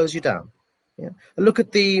come and close you down. And look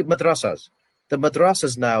at the madrasas. The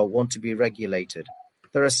madrasas now want to be regulated.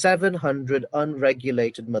 There are 700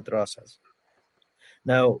 unregulated madrasas.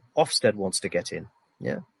 Now, Ofsted wants to get in.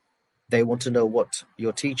 They want to know what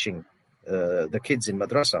you're teaching the kids in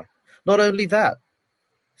madrasa. Not only that,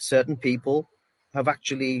 certain people have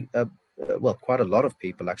actually, quite a lot of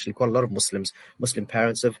people actually, quite a lot of Muslim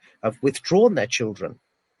parents have withdrawn their children,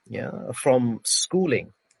 from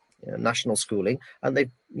schooling, national schooling, and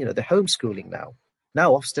they're homeschooling now.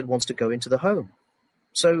 Now Ofsted wants to go into the home.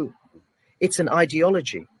 So it's an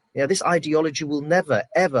ideology. This ideology will never,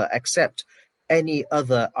 ever accept any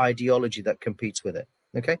other ideology that competes with it.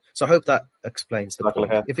 Okay? So I hope that explains the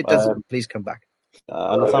point. If it doesn't, please come back.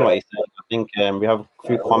 I understand what you said. I think we have a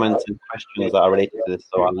few comments and questions that are related to this,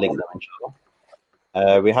 so I'll link them,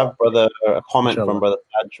 inshallah. We have a comment from Brother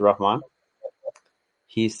Taj Rahman.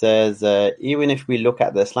 He says, even if we look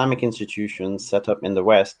at the Islamic institutions set up in the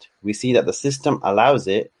West, we see that the system allows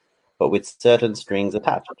it, but with certain strings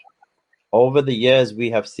attached. Over the years, we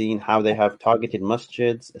have seen how they have targeted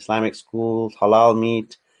masjids, Islamic schools, halal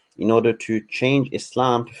meat, in order to change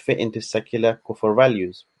Islam to fit into secular kufr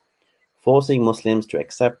values, forcing Muslims to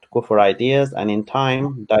accept kufr ideas and in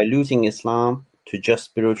time diluting Islam to just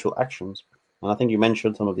spiritual actions. And I think you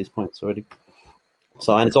mentioned some of these points already.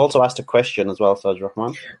 So, and it's also asked a question as well, Sajid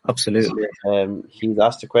Rahman. Absolutely. He's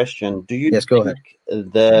asked a question. Do you Yes, go ahead.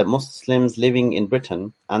 think the Muslims living in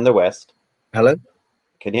Britain and the West... Hello?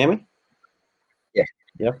 Can you hear me? Yeah.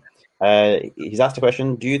 Yep. He's asked a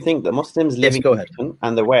question. Do you think the Muslims living go in ahead. Britain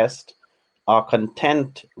and the West are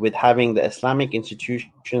content with having the Islamic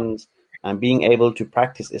institutions and being able to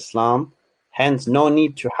practice Islam? Hence, no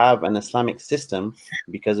need to have an Islamic system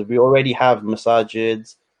because we already have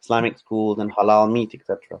masajids, Islamic schools, and halal meat,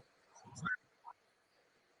 etc.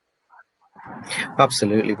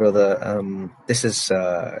 Absolutely, brother. This is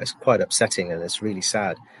it's quite upsetting, and it's really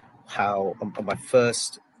sad how on my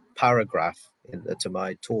first paragraph to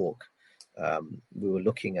my talk, we were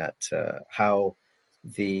looking at how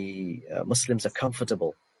the Muslims are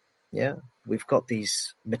comfortable. Yeah, we've got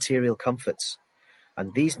these material comforts,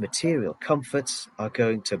 and these material comforts are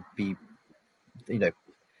going to be,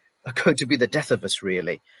 are going to be the death of us,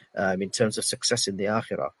 really, in terms of success in the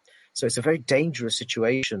akhirah. So it's a very dangerous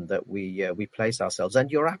situation that we place ourselves. And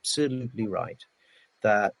you're absolutely right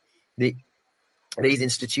that these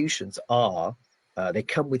institutions are they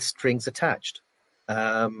come with strings attached.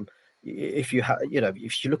 If you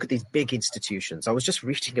if you look at these big institutions, I was just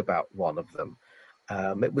reading about one of them.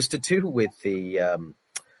 It was to do with the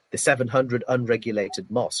 700 unregulated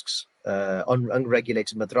mosques,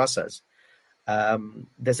 unregulated madrasas.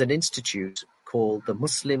 There's an institute called the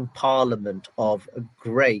Muslim Parliament of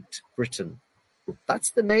Great Britain.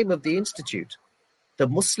 That's the name of the institute. The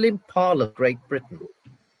Muslim Parliament of Great Britain.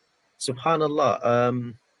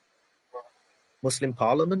 Subhanallah. Muslim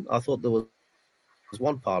Parliament? I thought there was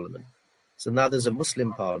one parliament. So now there's a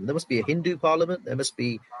Muslim parliament. There must be a Hindu parliament. There must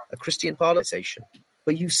be a Christian parliament.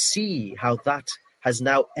 But you see how that has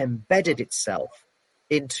now embedded itself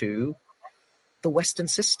into the Western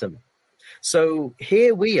system. So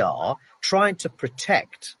here we are trying to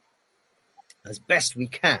protect as best we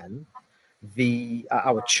can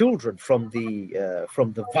our children from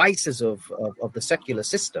the vices of the secular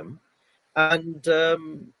system, and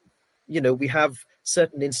we have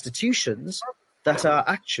certain institutions that are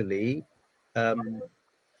actually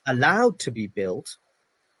allowed to be built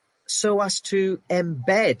so as to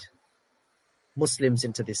embed Muslims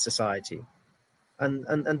into this society,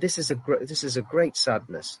 and this is a great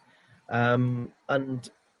sadness. And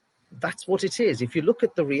that's what it is. If you look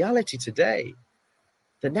at the reality today,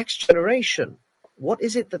 the next generation, what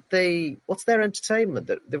is it that what's their entertainment?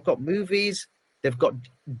 They've got movies, they've got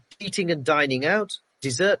eating and dining out,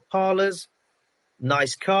 dessert parlors,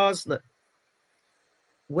 nice cars.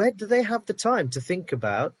 Where do they have the time to think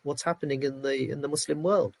about what's happening in the Muslim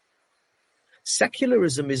world?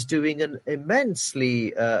 Secularism is doing an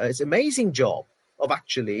it's an amazing job of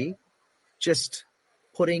actually just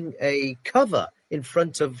putting a cover in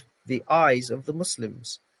front of the eyes of the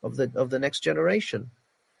Muslims of the next generation.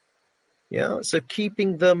 Yeah, so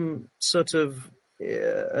keeping them sort of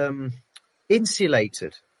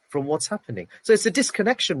insulated from what's happening. So it's a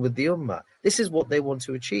disconnection with the ummah. This is what they want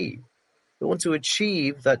to achieve. They want to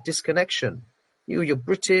achieve that disconnection. You're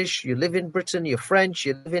British, you live in Britain, you're French,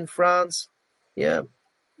 you live in France. Yeah,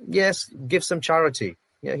 yes, give some charity.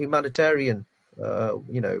 Yeah, humanitarian. Some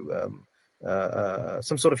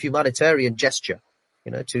sort of humanitarian gesture,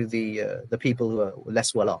 to the people who are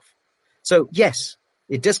less well off. So yes,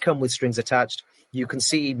 it does come with strings attached. You can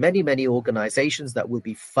see many organizations that will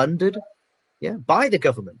be funded, by the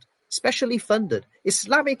government, specially funded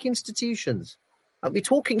Islamic institutions. And we're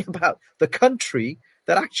talking about the country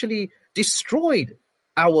that actually destroyed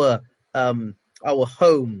our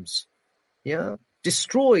homes,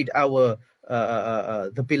 destroyed our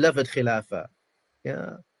the beloved Khilafah,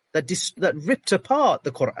 that ripped apart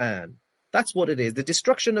the Quran. That's what it is. The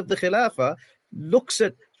destruction of the Khilafah looks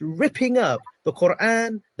at ripping up the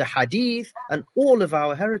Quran, the Hadith, and all of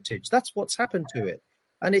our heritage. That's what's happened to it.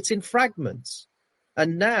 And it's in fragments.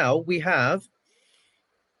 And now we have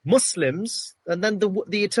Muslims, and then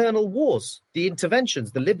the eternal wars, the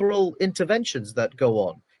interventions, the liberal interventions that go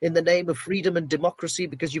on in the name of freedom and democracy,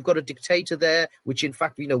 because you've got a dictator there, which in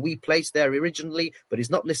fact, we placed there originally, but he's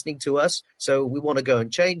not listening to us. So we want to go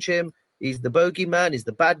and change him. He's the bogeyman. He's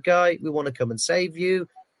the bad guy. We want to come and save you.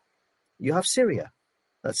 You have Syria.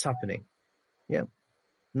 That's happening. Yeah.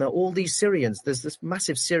 Now, all these Syrians, there's this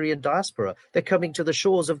massive Syrian diaspora. They're coming to the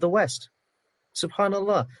shores of the West.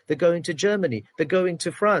 Subhanallah. They're going to Germany. They're going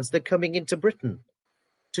to France. They're coming into Britain.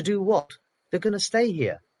 To do what? They're going to stay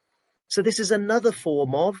here. So this is another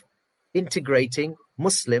form of integrating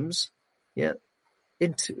Muslims,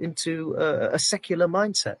 into a secular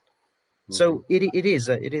mindset. Mm-hmm. So it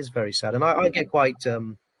is very sad, and I get quite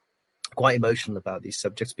emotional about these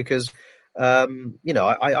subjects because I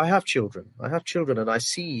have children. I have children, and I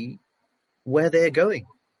see where they're going,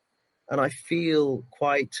 and I feel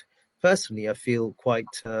quite personally. I feel quite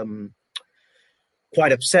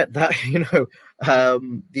upset that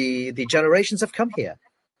the generations have come here.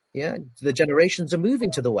 Yeah, the generations are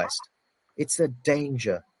moving to the West. It's a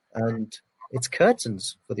danger, and it's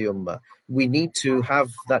curtains for the Ummah. We need to have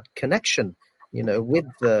that connection, with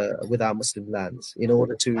our Muslim lands in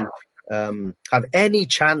order to have any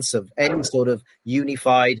chance of any sort of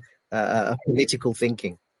unified political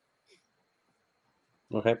thinking.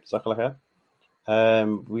 Okay, Jazakallah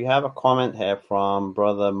khair. We have a comment here from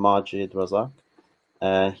Brother Majid Razak.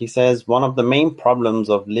 He says, one of the main problems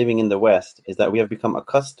of living in the West is that we have become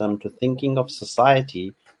accustomed to thinking of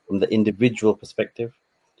society from the individual perspective.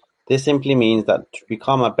 This simply means that to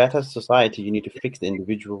become a better society, you need to fix the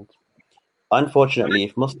individuals. Unfortunately,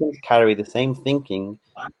 if Muslims carry the same thinking,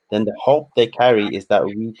 then the hope they carry is that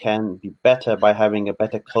we can be better by having a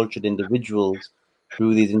better cultured individuals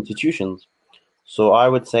through these institutions. So I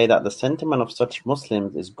would say that the sentiment of such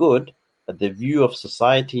Muslims is good, but the view of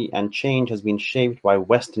society and change has been shaped by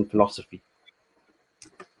Western philosophy.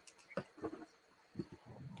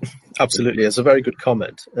 Absolutely, it's a very good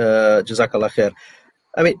comment. Jazakallah khair.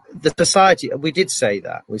 I mean, the society, we did say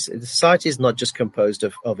that. The society is not just composed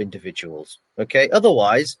of individuals, okay?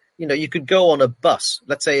 Otherwise, you could go on a bus,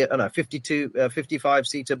 let's say,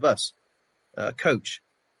 55-seater bus, coach.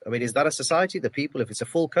 I mean, is that a society? The people, if it's a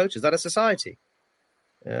full coach, is that a society?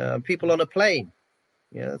 People on a plane,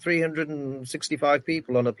 365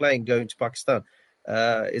 people on a plane going to Pakistan.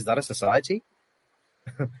 Is that a society?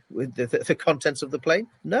 With the contents of the plane?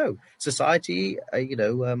 No. Society,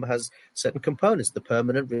 has certain components, the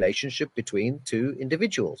permanent relationship between two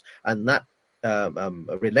individuals. And that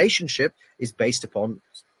relationship is based upon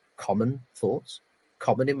common thoughts,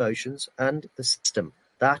 common emotions, and the system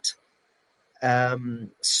that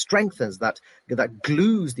strengthens, that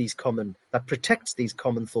glues these that protects these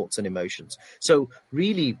common thoughts and emotions. So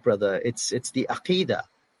really, brother, it's the aqidah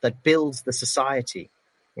that builds the society.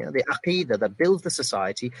 The aqidah that builds the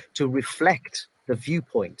society to reflect the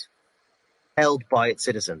viewpoint held by its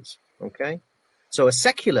citizens. Okay? So a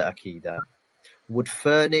secular aqidah would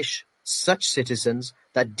furnish such citizens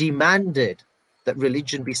that demanded that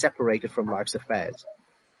religion be separated from life's affairs.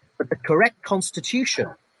 But the correct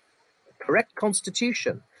constitution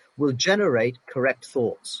will generate correct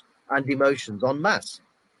thoughts and emotions en masse.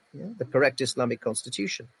 The correct Islamic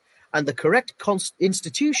constitution. And the correct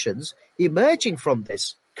institutions emerging from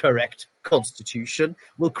this correct constitution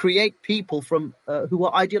will create people from who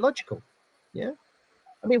are ideological. Yeah,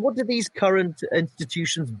 I mean, what do these current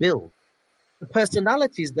institutions build? The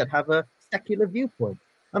personalities that have a secular viewpoint.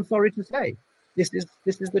 I'm sorry to say, this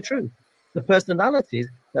is the truth. The personalities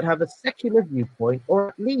that have a secular viewpoint, or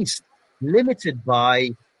at least limited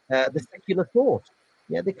by the secular thought.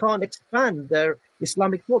 Yeah, they can't expand their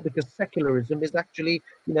Islamic thought because secularism is actually,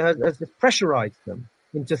 has pressurized them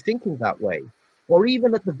into thinking that way. Or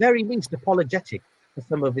even at the very least apologetic for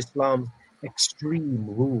some of Islam's extreme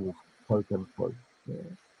rules, quote unquote. Yeah.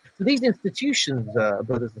 So these institutions,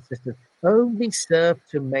 brothers and sisters, only serve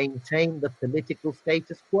to maintain the political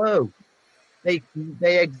status quo. They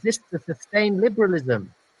exist to sustain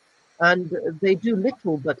liberalism, and they do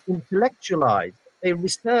little but intellectualize. They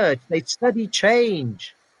research, they study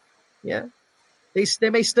change. Yeah, they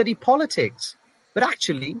may study politics, but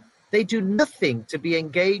actually they do nothing to be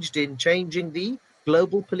engaged in changing the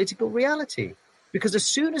global political reality. Because as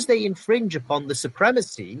soon as they infringe upon the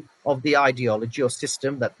supremacy of the ideology or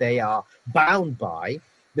system that they are bound by,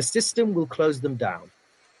 the system will close them down,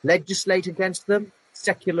 legislate against them,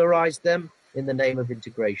 secularize them in the name of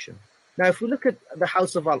integration. Now, if we look at the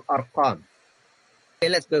House of Al-Arqam,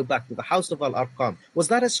 let's go back to the House of Al-Arqam. Was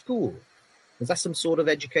that a school? Was that some sort of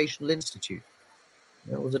educational institute?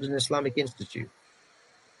 Was it an Islamic institute?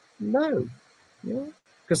 No,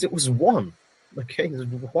 because it was one. Okay, it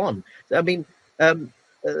was one. I mean,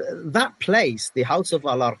 that place, the House of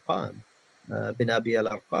Al-Arqam, bin Abi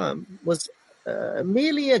Al-Arqam, was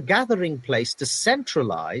merely a gathering place to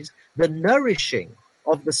centralize the nourishing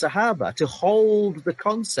of the Sahaba, to hold the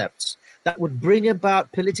concepts that would bring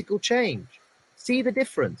about political change. See the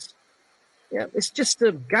difference? Yeah, it's just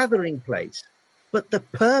a gathering place. But the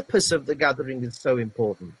purpose of the gathering is so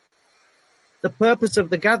important. The purpose of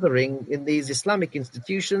the gathering in these Islamic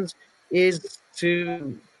institutions is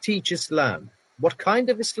to teach Islam. What kind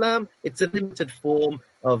of Islam? It's a limited form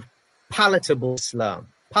of palatable Islam,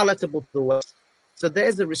 palatable to the West. So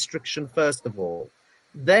there's a restriction, first of all.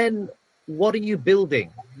 Then what are you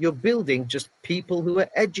building? You're building just people who are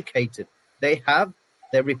educated. They have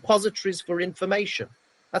their repositories for information.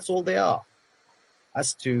 That's all they are.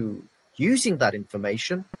 As to using that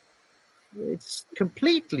information, it's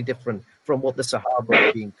completely different from what the Sahaba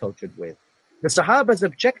are being cultured with. The Sahaba's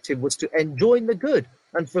objective was to enjoin the good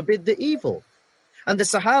and forbid the evil. And the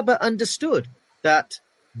Sahaba understood that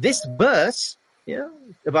this verse,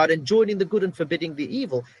 about enjoining the good and forbidding the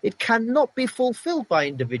evil, it cannot be fulfilled by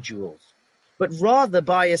individuals, but rather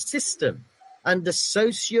by a system and a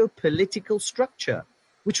socio-political structure,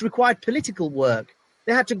 which required political work.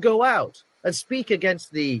 They had to go out and speak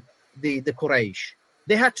against the Quraysh.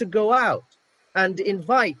 They had to go out and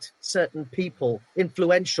invite certain people,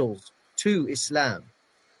 influentials, to Islam.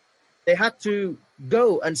 They had to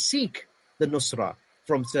go and seek the Nusra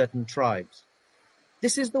from certain tribes.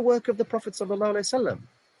 This is the work of the Prophet ﷺ.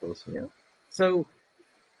 So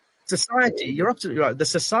society, you're absolutely right, the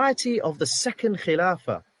society of the second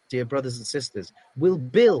Khilafah, dear brothers and sisters, will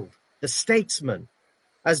build the statesmen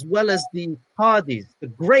as well as the Qadis, the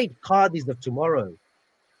great Qadis of tomorrow.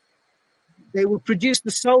 They will produce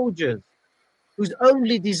the soldiers whose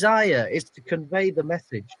only desire is to convey the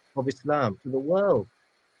message of Islam to the world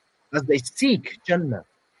as they seek Jannah.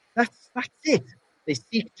 That's it. They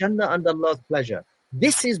seek Jannah and Allah's pleasure.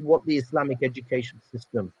 This is what the Islamic education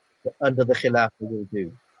system under the Khilafah will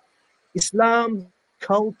do. Islam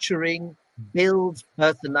culturing builds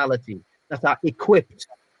personality that are equipped.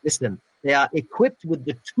 Listen, they are equipped with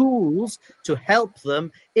the tools to help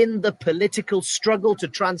them in the political struggle to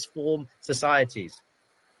transform societies.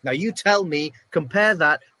 Now, you tell me, compare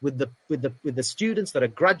that with the students that are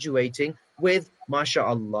graduating with,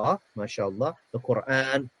 mashallah, the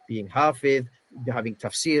Quran, being hafiz, having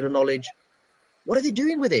tafsir knowledge. What are they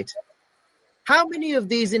doing with it? How many of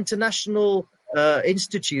these international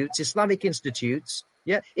institutes, Islamic institutes,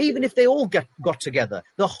 even if they all got together,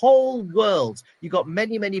 the whole world, you got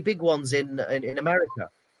many, many big ones in America.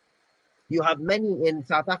 You have many in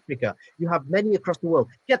South Africa. You have many across the world.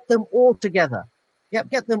 Get them all together.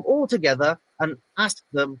 Get them all together and ask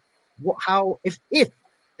them if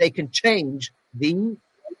they can change the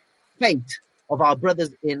fate of our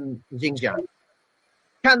brothers in Xinjiang.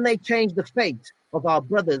 Can they change the fate of our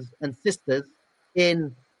brothers and sisters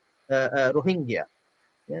in Rohingya,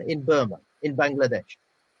 in Burma, in Bangladesh?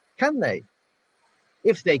 Can they?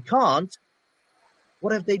 If they can't,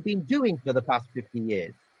 what have they been doing for the past 50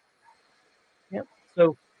 years?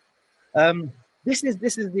 So this is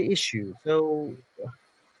the issue. So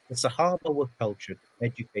the Sahaba were cultured,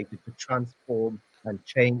 educated to transform and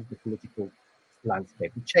change the political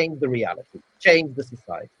landscape, to change the reality, change the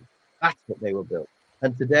society. That's what they were built.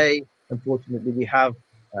 And today, unfortunately, we have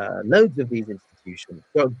loads of these institutions,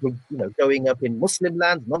 going up in Muslim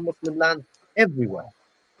lands, non-Muslim lands, everywhere.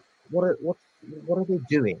 What are they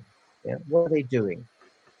doing? What are they doing?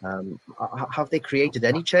 Have they created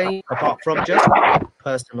any change apart from just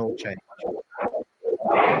personal change?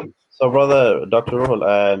 So, brother, Dr. Ruhul,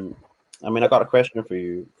 I got a question for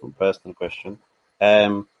you, a personal question.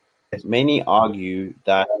 Many argue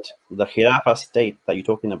that the Khilafah state that you're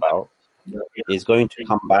talking about is going to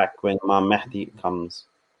come back when Imam Mahdi comes.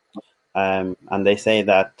 And they say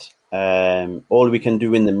that all we can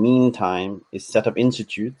do in the meantime is set up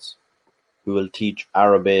institutes who will teach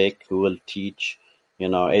Arabic, who will teach,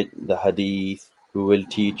 the Hadith, who will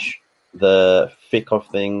teach the fiqh of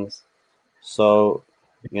things. So,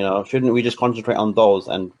 shouldn't we just concentrate on those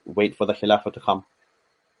and wait for the Khilafah to come?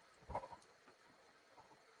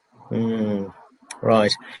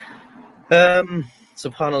 Right.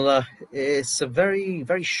 Subhanallah, it's a very,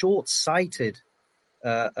 very short-sighted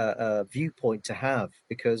viewpoint to have,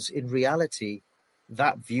 because in reality,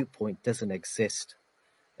 that viewpoint doesn't exist.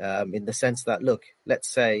 In the sense that, look, let's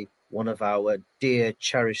say one of our dear,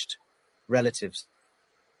 cherished relatives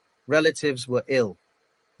were ill,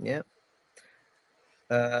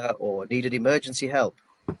 or needed emergency help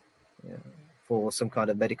for some kind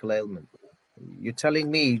of medical ailment. You're telling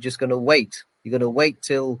me you're just going to wait? You're going to wait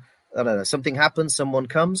till, I don't know, something happens, someone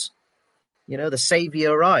comes, the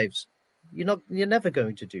savior arrives. You're never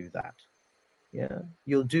going to do that.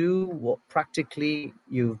 You'll do what practically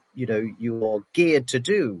you are geared to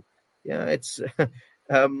do. We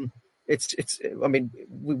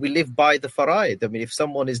live by the faraid. If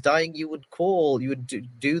someone is dying, you would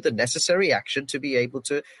do the necessary action to be able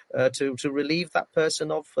to relieve that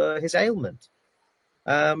person of his ailment.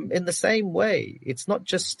 In the same way, it's not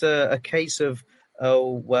just a case of,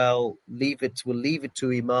 we'll leave it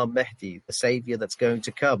to Imam Mahdi, the savior that's going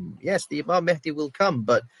to come. Yes, the Imam Mahdi will come,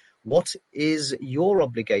 but what is your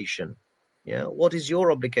obligation? What is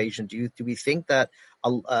your obligation? Do we think that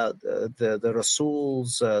the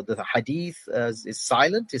Rasul's the Hadith is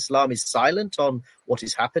silent? Islam is silent on what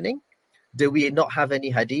is happening? Do we not have any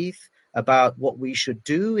hadith about what we should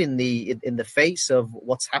do in the face of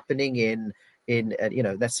what's happening in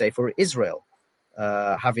let's say for Israel,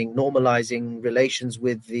 having normalizing relations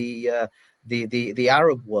with the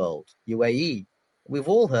Arab world, UAE? We've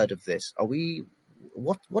all heard of this.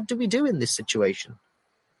 What do we do in this situation?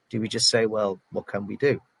 Do we just say, well, what can we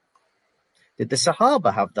do? Did the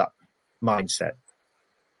Sahaba have that mindset?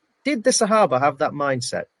 Did the Sahaba have that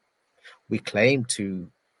mindset? We claim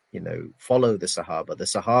to, follow the Sahaba. The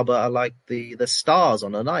Sahaba are like the stars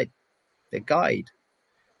on a night. They guide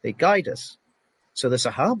us. So the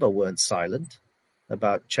Sahaba weren't silent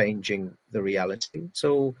about changing the reality.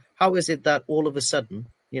 So how is it that all of a sudden,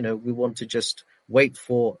 we want to just wait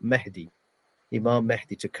for Imam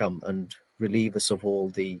Mahdi to come and relieve us of all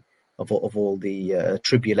the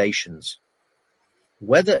tribulations?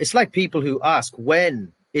 Whether it's like people who ask,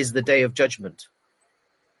 when is the day of judgment?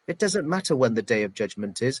 It doesn't matter when the day of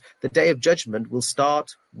judgment is. The day of judgment will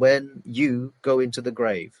start when you go into the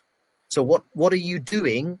grave. So what are you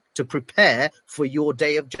doing to prepare for your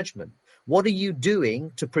day of judgment? What are you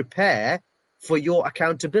doing to prepare for your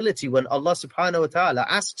accountability when Allah subhanahu wa ta'ala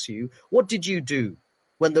asks you, what did you do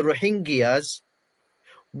when the Rohingyas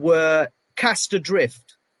were cast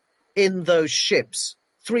adrift in those ships,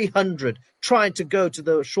 300, trying to go to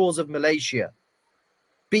the shores of Malaysia,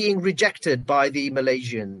 being rejected by the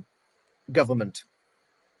Malaysian government,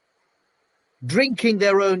 drinking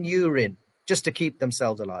their own urine just to keep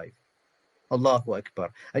themselves alive? Allahu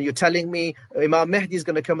Akbar. And you're telling me Imam Mahdi is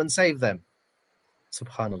going to come and save them?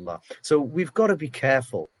 Subhanallah. So we've got to be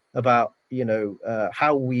careful about,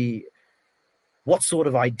 what sort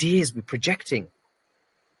of ideas we're projecting.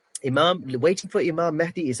 Waiting for Imam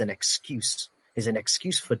Mahdi is an excuse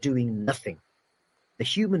for doing nothing. The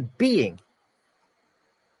human being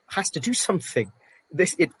has to do something.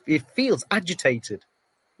 It feels agitated.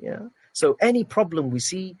 Yeah. So any problem we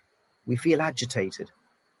see, we feel agitated.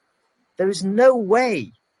 There is no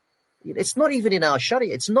way. It's not even in our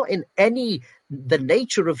Sharia. It's not in the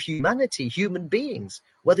nature of humanity, human beings,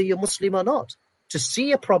 whether you're Muslim or not, to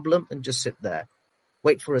see a problem and just sit there,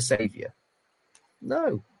 wait for a savior.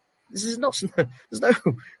 No, this is not. There's no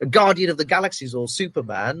Guardian of the Galaxies or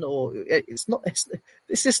Superman, or it's not.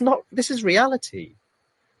 This is reality.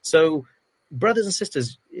 So, brothers and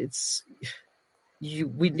sisters,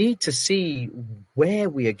 we need to see where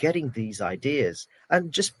we are getting these ideas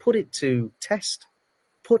and just put it to test.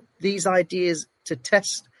 Put these ideas to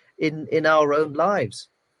test in our own lives.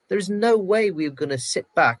 There is no way we're going to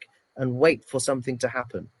sit back and wait for something to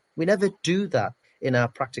happen. We never do that in our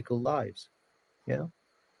practical lives. Yeah.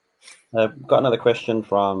 I've got another question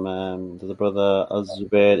from the brother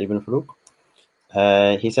Az-Zubair ibn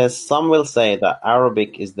Farouk. He says, some will say that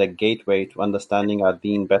Arabic is the gateway to understanding our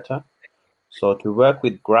deen better. So to work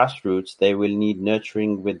with grassroots, they will need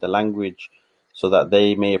nurturing with the language so that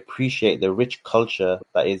they may appreciate the rich culture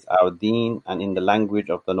that is our deen and in the language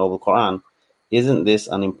of the Noble Quran. Isn't this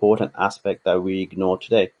an important aspect that we ignore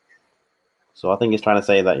today? So I think he's trying to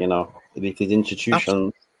say that, if his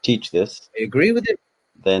institutions teach this, I agree with it.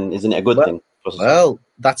 Then isn't it a good thing? Well,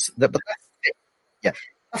 that's it. Yeah,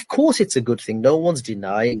 of course it's a good thing. No one's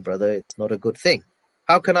denying, brother, it's not a good thing.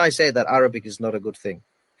 How can I say that Arabic is not a good thing?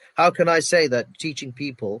 How can I say that teaching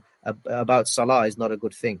people about Salah is not a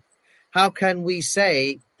good thing? How can we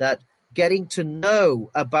say that getting to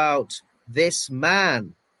know about this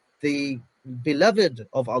man, the beloved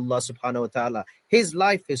of Allah subhanahu wa ta'ala, his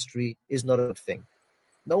life history is not a good thing?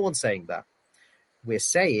 No one's saying that. We're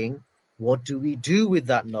saying, what do we do with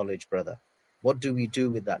that knowledge, brother? What do we do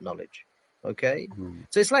with that knowledge? Okay?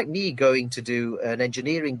 So it's like me going to do an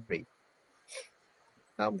engineering degree.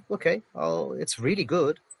 It's really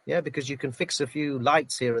good. Yeah, because you can fix a few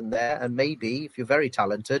lights here and there, and maybe if you're very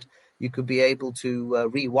talented, you could be able to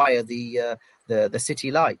rewire the city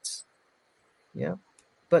lights. Yeah,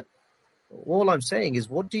 but all I'm saying is,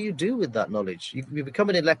 what do you do with that knowledge? You become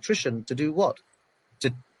an electrician to do what?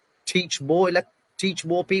 To teach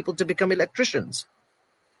more people to become electricians.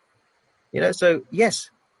 So yes,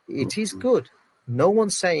 it is good. No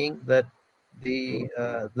one's saying that the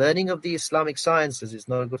learning of the Islamic sciences is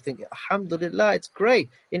not a good thing. Alhamdulillah, it's great.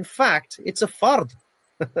 In fact, it's a fard.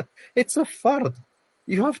 It's a fard.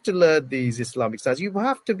 You have to learn these Islamic sciences. You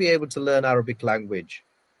have to be able to learn Arabic language.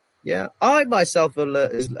 Yeah, I myself am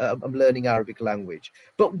learning Arabic language.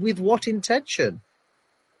 But with what intention?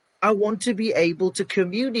 I want to be able to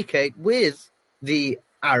communicate with the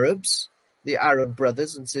Arabs, the Arab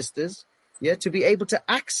brothers and sisters, to be able to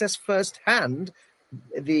access firsthand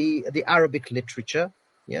the Arabic literature,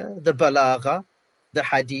 the balagha, the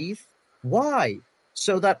hadith. Why?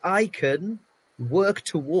 So that I can work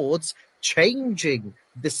towards changing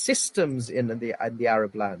the systems in the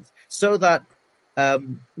Arab lands so that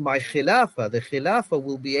my Khilafah, the Khilafah,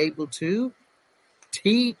 will be able to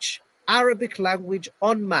teach Arabic language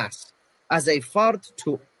en masse as a fard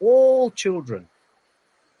to all children,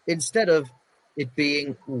 instead of it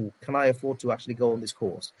being, can I afford to actually go on this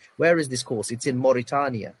course? Where is this course? It's in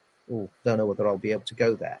Mauritania. Don't know whether I'll be able to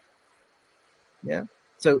go there. Yeah.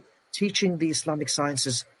 So teaching the Islamic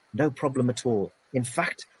sciences, no problem at all. In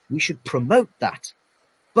fact, we should promote that.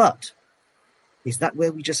 But is that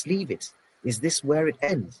where we just leave it? Is this where it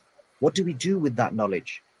ends? What do we do with that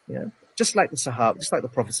knowledge? Yeah. Just like the Sahaba, just like the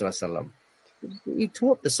Prophet ﷺ, he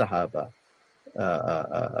taught the Sahaba.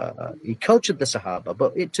 He cultured the Sahaba,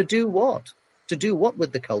 but to do what? To do what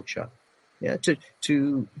with the culture? Yeah,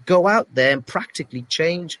 to go out there and practically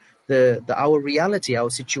change our reality, our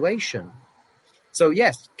situation. So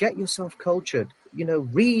yes, get yourself cultured.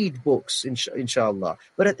 Read books, inshallah.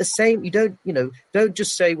 But at the same, you don't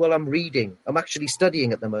just say, "Well, I'm reading. I'm actually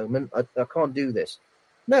studying at the moment. I can't do this."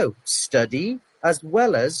 No, study as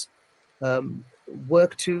well as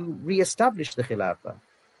work to re-establish the Khilafah.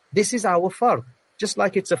 This is our fard. Just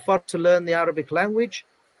like it's a fard to learn the Arabic language,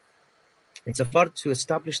 it's a fard to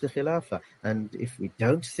establish the Khilafah. And if we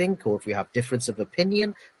don't think, or if we have difference of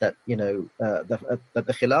opinion that that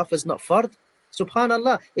the Khilafah is not fard,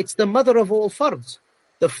 subhanallah, it's the mother of all fards.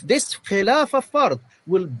 This Khilafah fard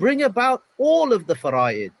will bring about all of the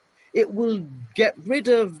fara'id. It will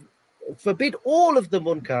forbid all of the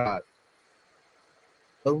munkarat.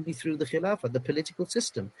 Only through the Khilafah, the political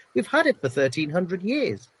system. We've had it for 1300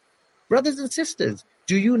 years. Brothers and sisters,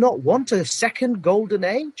 do you not want a second golden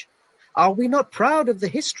age? Are we not proud of the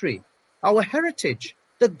history, our heritage,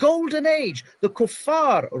 the golden age? The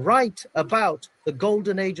kuffar write about the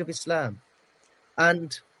golden age of Islam.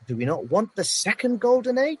 And do we not want the second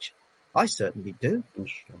golden age? I certainly do.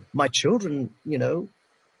 My children,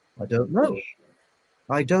 I don't know.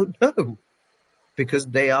 I don't know. Because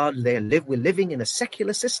we're living in a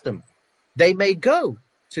secular system. They may go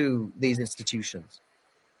to these institutions,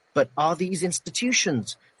 but are these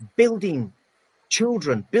institutions building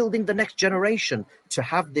children, building the next generation to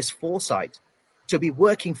have this foresight, to be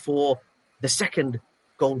working for the second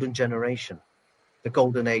golden generation, the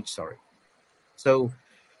golden age, sorry. So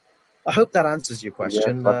I hope that answers your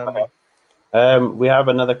question. We have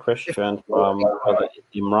another question from Brother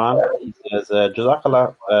Imran. He says,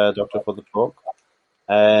 Jazakallah, Doctor, for the talk.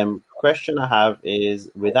 Question I have is,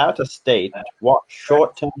 without a state, what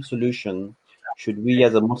short-term solution should we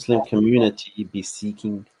as a Muslim community be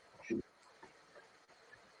seeking?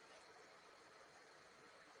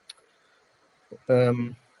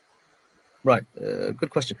 Right, good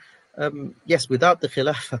question. Yes, without the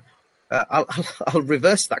Khilafah, I'll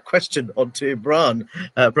reverse that question onto Imran,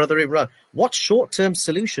 Brother Imran. What short-term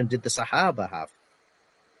solution did the Sahaba have?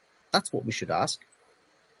 That's what we should ask.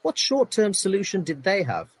 What short-term solution did they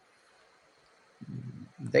have?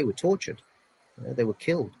 They were tortured. They were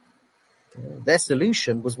killed. Their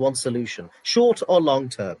solution was one solution, short or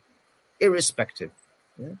long-term, irrespective.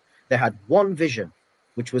 They had one vision,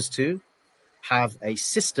 which was to have a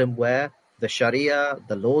system where the Sharia,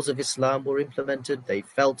 the laws of Islam were implemented. They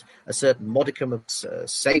felt a certain modicum of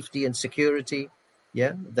safety and security.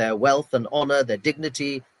 Their wealth and honor, their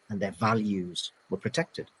dignity, and their values were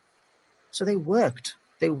protected. So they worked.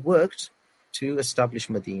 They worked to establish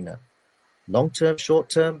Medina. Long-term,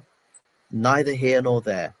 short-term, neither here nor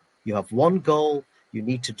there. You have one goal. You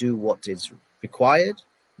need to do what is required.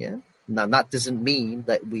 Now, that doesn't mean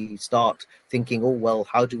that we start thinking,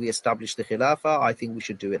 how do we establish the Khilafah? I think we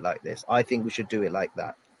should do it like this. I think we should do it like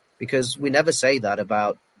that. Because we never say that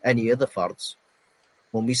about any other fards.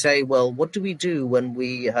 When we say, what do we do when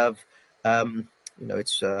we have, we're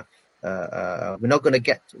not going to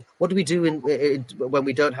get. What do we do when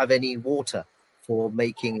we don't have any water for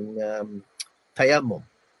making tayammum?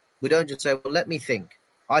 We don't just say, let me think.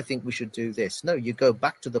 I think we should do this. No, you go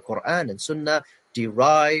back to the Quran and Sunnah,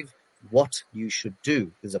 derive what you should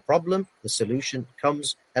do. There's a problem. The solution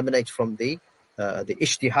emanates from the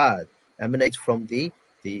ijtihad, emanates from the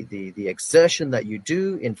exertion that you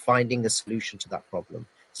do in finding a solution to that problem.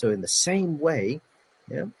 So in the same way,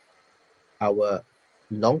 our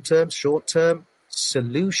long-term, short-term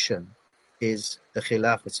solution is the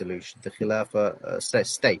Khilafah solution, the Khilafah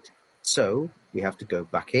state. So we have to go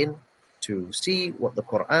back in to see what the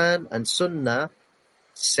Quran and Sunnah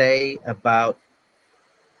say about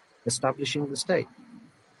establishing the state.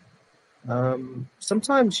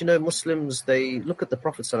 Sometimes, Muslims, they look at the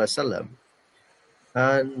Prophet ﷺ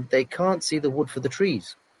and they can't see the wood for the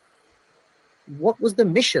trees. What was the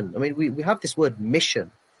mission? I mean, we have this word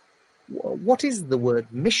mission. What is the word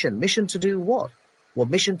mission? Mission to do what? Well,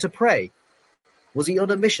 mission to pray. Was he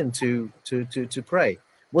on a mission to pray?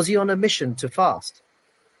 Was he on a mission to fast?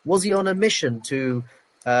 Was he on a mission to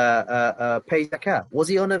pay zakat? Was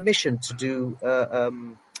he on a mission to do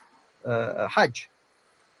Hajj?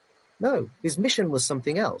 No, his mission was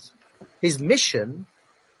something else. His mission,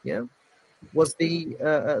 was the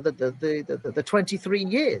 23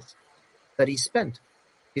 years that he spent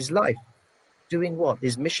his life doing what?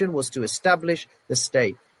 His mission was to establish the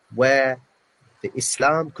state where the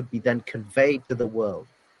Islam could be then conveyed to the world.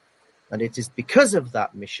 And it is because of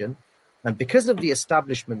that mission and because of the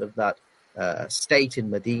establishment of that state in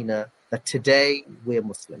Medina that today we're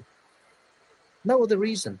Muslim. No other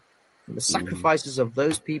reason. And the sacrifices of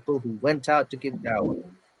those people who went out to give dawah,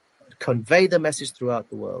 to convey the message throughout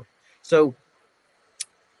the world. So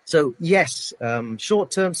yes,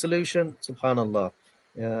 short-term solution, subhanallah.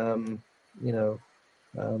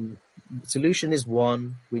 Solution is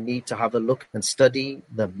one. We need to have a look and study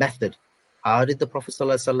the method. How did the Prophet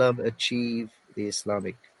ﷺ achieve the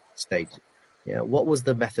Islamic state? What was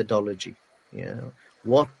the methodology?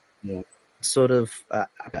 What sort of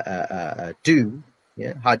do?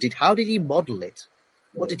 How did he model it?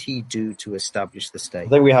 What did he do to establish the state? I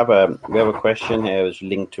think we have a question here which is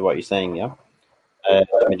linked to what you're saying. Yeah.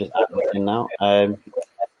 Let me just add this in now.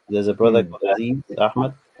 There's a brother called Aziz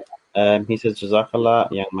Ahmad. He says,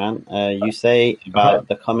 Jazakallah, young man. You say about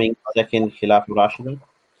the coming second Khilaf al-Rashidun.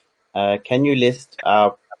 Can you list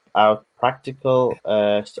our practical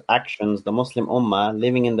actions the Muslim Ummah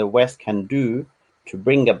living in the West can do to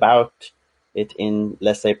bring about it in,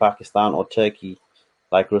 let's say, Pakistan or Turkey,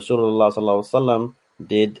 like Rasulullah sallallahu alaihi wasallam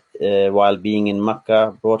did while being in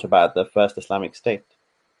Makkah, brought about the first Islamic state?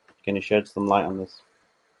 Can you shed some light on this?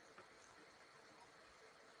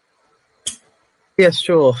 Yes,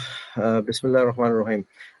 sure. Bismillah ar-Rahman ar-Rahim.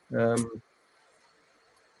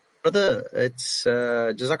 Brother, it's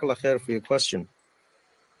Jazakallah khair for your question.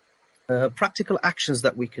 Practical actions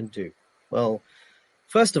that we can do. Well,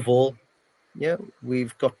 first of all,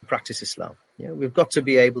 we've got to practice Islam. We've got to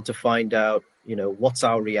be able to find out, what's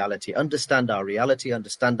our reality, understand our reality,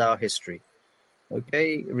 understand our history.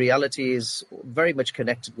 Okay, reality is very much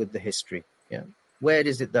connected with the history. Where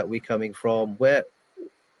is it that we're coming from? Where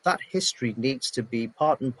that history needs to be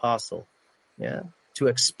part and parcel. To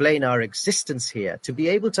explain our existence here, to be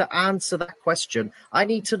able to answer that question, I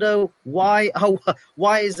need to know why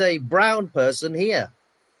is a brown person here?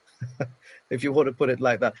 If you want to put it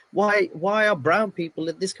like that, why are brown people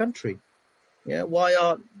in this country? Why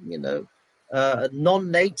are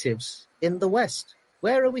non-natives in the West?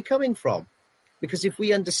 Where are we coming from? Because if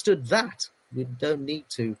we understood that, we don't need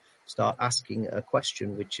to start asking a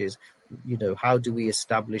question, which is, how do we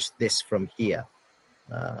establish this from here?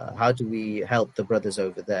 How do we help the brothers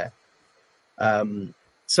over there?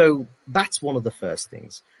 So that's one of the first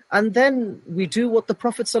things. And then we do what the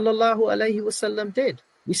Prophet ﷺ did.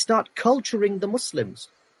 We start culturing the Muslims.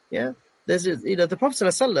 There's the Prophet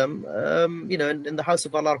ﷺ, in the house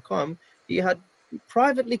of Al-Arqam, he had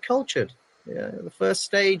privately cultured. The first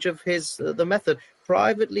stage of the method,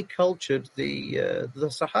 privately cultured the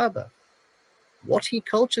Sahaba. What he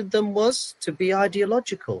cultured them was to be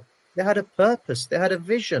ideological. They had a purpose. They had a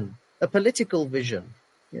vision, a political vision,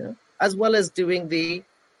 as well as doing the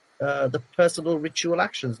personal ritual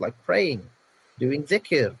actions like praying, doing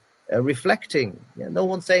dhikr, reflecting. No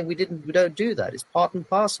one's saying we don't do that. It's part and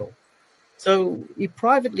parcel. So he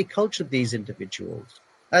privately cultured these individuals,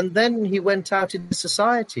 and then he went out into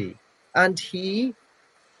society and he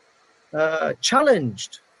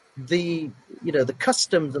challenged the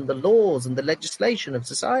customs and the laws and the legislation of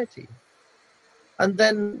society. And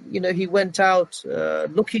then, he went out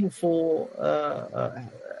looking for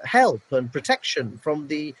help and protection from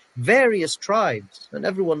the various tribes. And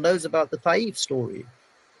everyone knows about the Taif story.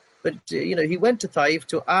 But, he went to Taif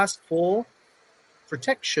to ask for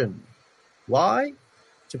protection. Why?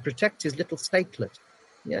 To protect his little statelet.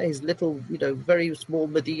 His little, very small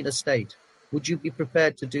Medina state. Would you be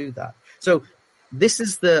prepared to do that? So this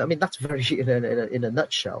is that's very in a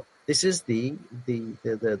nutshell. This is the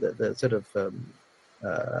sort of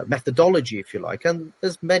methodology, if you like, and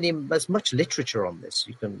there's much literature on this.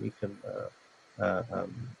 You can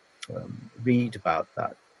read about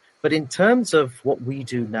that. But in terms of what we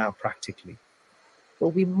do now practically,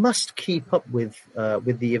 well, we must keep up with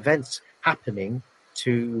the events happening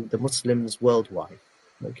to the Muslims worldwide.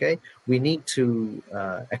 Okay, we need to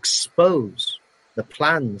expose the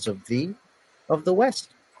plans of the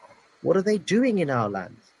West. What are they doing in our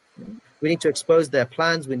lands? We need to expose their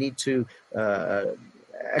plans. We need to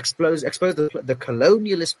expose the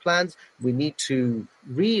colonialist plans. We need to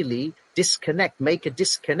really make a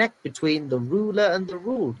disconnect between the ruler and the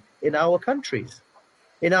ruled in our countries.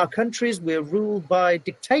 In our countries, we're ruled by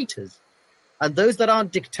dictators. And those that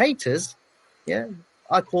aren't dictators,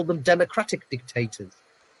 I call them democratic dictators.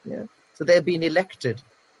 So they're being elected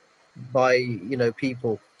by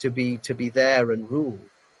people to be there and rule,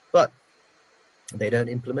 but they don't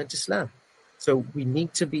implement Islam. So we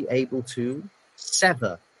need to be able to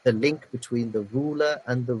sever the link between the ruler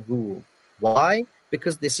and the ruled. Why?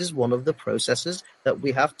 Because this is one of the processes that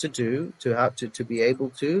we have to do to be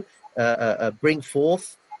able to bring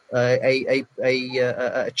forth a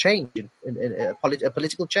change, a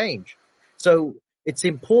political change. So it's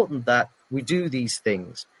important that we do these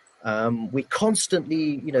things. We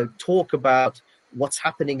constantly, talk about what's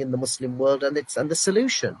happening in the Muslim world and the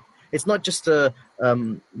solution. It's not just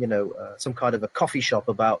some kind of a coffee shop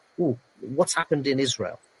about what's happened in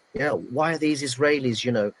Israel. Why are these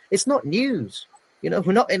Israelis? It's not news.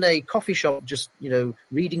 We're not in a coffee shop just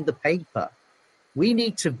reading the paper. We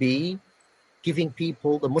need to be giving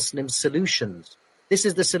people, the Muslims, solutions. This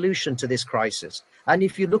is the solution to this crisis. And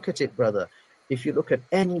if you look at it, brother, if you look at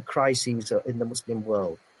any crises in the Muslim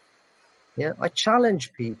world, I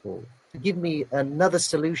challenge people to give me another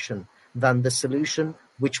solution than the solution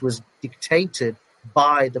which was dictated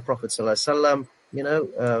by the Prophet ﷺ,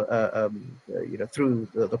 through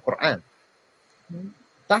the Quran.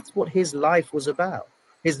 That's what his life was about.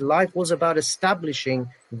 His life was about establishing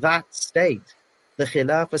that state, the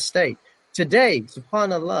Khilafah state. Today,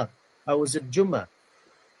 subhanallah, I was at Jummah,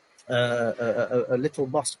 a little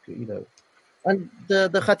mosque, and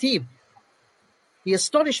the Khatib, he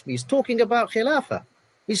astonished me. He's talking about Khilafah.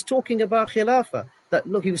 That,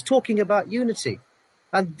 look, he was talking about unity.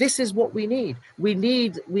 And this is what we need. We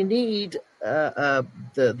need the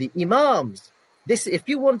imams. If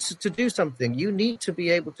you want to do something, you need to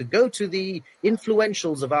be able to go to the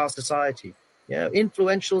influentials of our society,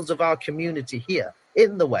 influentials of our community here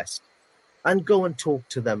in the West, and go and talk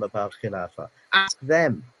to them about Khilafah. Ask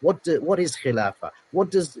them, what is Khilafah?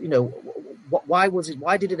 What does, why was it?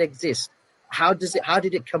 Why did it exist? How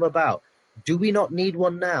did it come about? Do we not need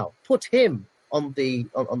one now? Put him on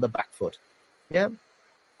the back foot.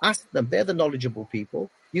 Ask them. They're the knowledgeable people.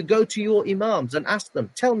 You go to your imams and ask them,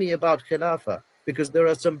 tell me about Khilafah, because there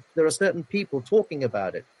are certain people talking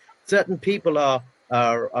about it. Certain people are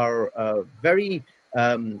very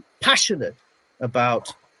passionate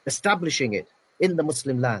about establishing it in the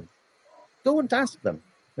Muslim land. Go and ask them.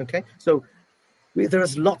 Okay, so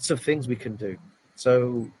there's lots of things we can do.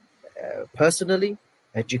 So personally,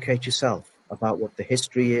 educate yourself about what the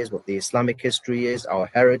history is, what the Islamic history is, our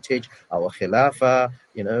heritage, our Khilafah,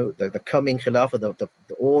 the coming Khilafah,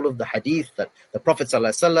 all of the hadith that the Prophet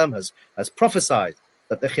ﷺ has prophesied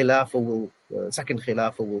that the Khilafah second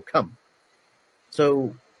Khilafah will come.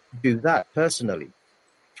 So do that personally.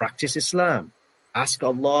 Practice Islam. Ask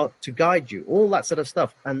Allah to guide you, all that sort of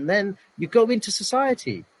stuff. And then you go into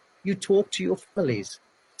society. You talk to your families.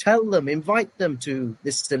 Tell them, invite them to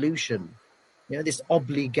this solution, this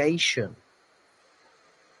obligation.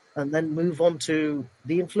 And then move on to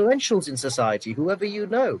the influentials in society, whoever you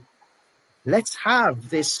know. Let's have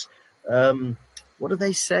this, what do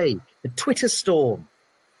they say? The Twitter storm.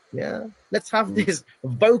 Let's have this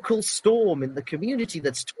vocal storm in the community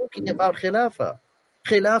that's talking about Khilafah.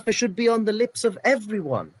 Khilafah should be on the lips of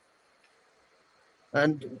everyone.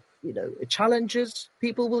 And, challenges,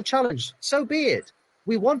 people will challenge. So be it.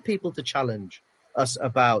 We want people to challenge us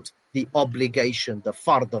about the obligation, the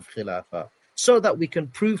fard of Khilafah, so that we can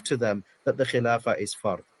prove to them that the Khilafah is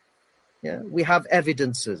fard. We have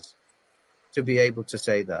evidences to be able to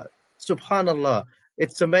say that. Subhanallah,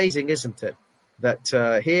 it's amazing, isn't it?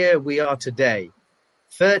 That here we are today,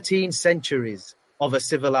 13 centuries of a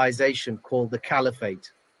civilization called the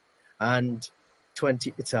Caliphate, and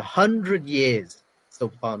it's 100 years,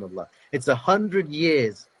 subhanallah. It's 100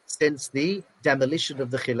 years since the demolition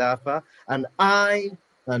of the Khilafah, and I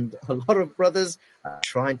and a lot of brothers are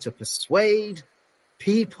trying to persuade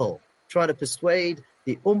people, trying to persuade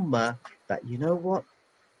the Ummah that, you know what?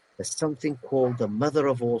 There's something called the mother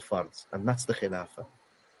of all fards, and that's the Khilafah.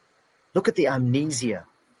 Look at the amnesia.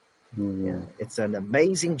 It's an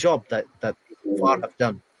amazing job that Kuffar have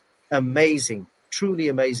done. Amazing, truly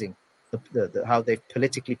amazing, how they've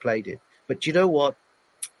politically played it. But you know what?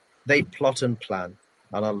 They plot and plan,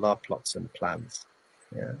 and Allah plots and plans.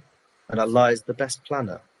 And Allah is the best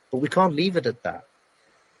planner. But we can't leave it at that.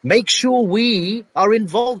 Make sure we are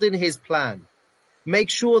involved in his plan. Make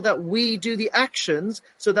sure that we do the actions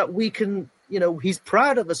so that we can, he's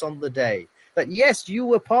proud of us on the day. That yes, you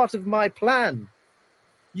were part of my plan.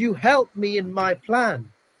 You help me in my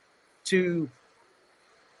plan to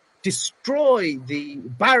destroy the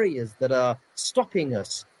barriers that are stopping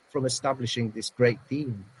us from establishing this great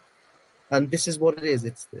deen. And this is what it is.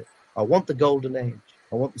 I want the golden age.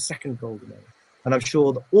 I want the second golden age. And I'm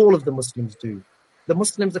sure that all of the Muslims do. The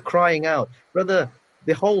Muslims are crying out. Brother,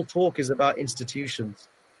 the whole talk is about institutions.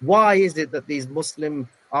 Why is it that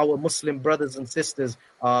our Muslim brothers and sisters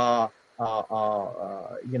are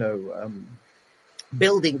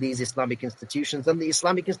building these Islamic institutions, and the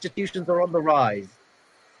Islamic institutions are on the rise?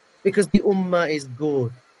 Because the Ummah is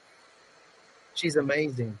good. She's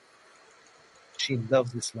amazing. She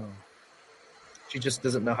loves Islam. She just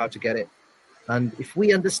doesn't know how to get it. And if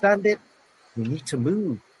we understand it, we need to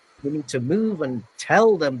move. We need to move and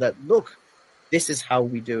tell them that, look, this is how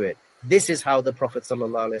we do it. This is how the Prophet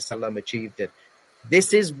ﷺ achieved it.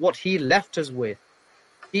 This is what he left us with.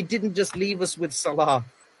 He didn't just leave us with salah.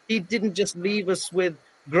 He didn't just leave us with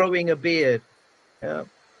growing a beard.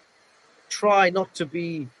 Try not to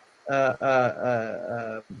be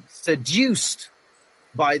seduced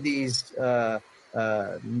by these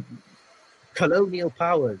colonial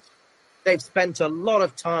powers. They've spent a lot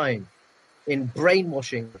of time in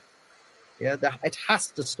brainwashing. It has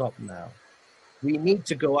to stop now. We need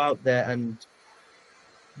to go out there and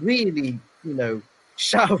really,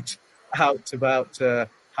 shout out about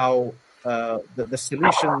how the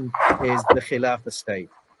solution is the Khilafah state.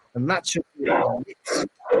 And that should be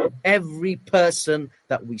every person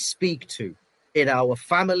that we speak to, in our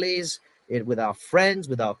families, with our friends,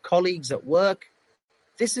 with our colleagues at work.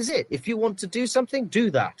 This is it. If you want to do something, do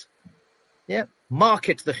that.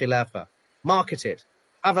 Market the Khilafah. Market it.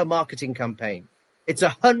 Have a marketing campaign. It's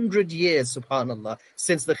 100 years, subhanAllah,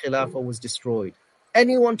 since the Khilafah was destroyed.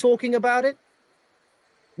 Anyone talking about it?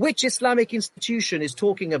 Which Islamic institution is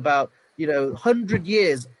talking about, 100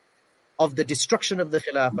 years of the destruction of the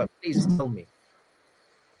Khilafah? Please tell me.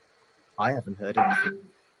 I haven't heard anything.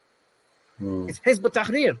 It's Hizb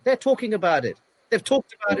ut-Tahrir. They're talking about it. They've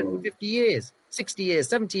talked about it for 50 years, 60 years,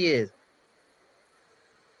 70 years.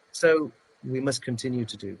 So we must continue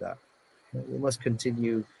to do that. We must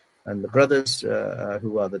continue. And the brothers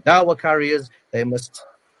who are the dawah carriers, they must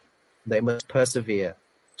persevere,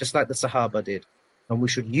 just like the Sahaba did. And we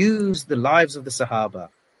should use the lives of the Sahaba.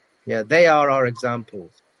 They are our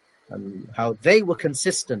examples. And how they were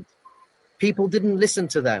consistent. People didn't listen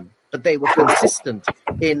to them, but they were consistent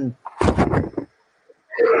in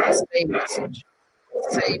the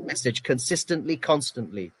same message, consistently,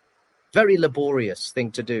 constantly. Very laborious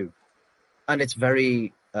thing to do. And it's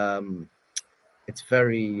very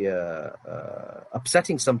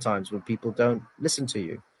upsetting sometimes when people don't listen to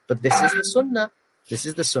you. But this is the Sunnah. This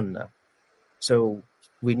is the Sunnah. So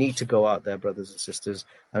we need to go out there, brothers and sisters,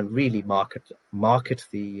 and really market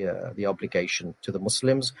the obligation to the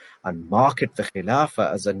Muslims, and market the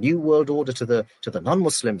Khilafah as a new world order to the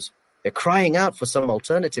non-Muslims. They're crying out for some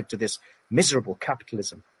alternative to this miserable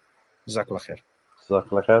capitalism. Jazakallah khair.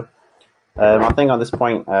 Jazakallah khair. I think on this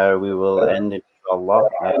point we will end it, inshallah,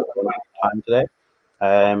 time today.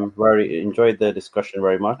 Very enjoyed the discussion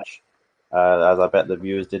very much, as I bet the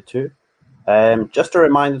viewers did too. Just a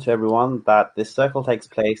reminder to everyone that this circle takes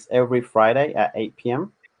place every Friday at 8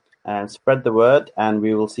 p.m. And spread the word, and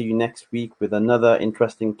we will see you next week with another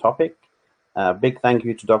interesting topic. Big thank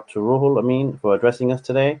you to Dr. Ruhul Amin for addressing us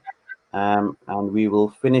today. And we will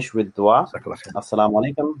finish with dua. Assalamu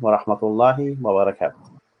alaikum wa rahmatullahi wa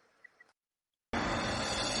barakatuh.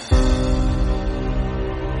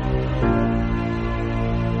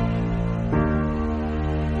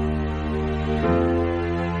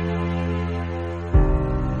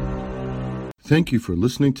 Thank you for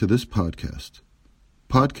listening to this podcast.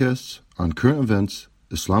 Podcasts on current events,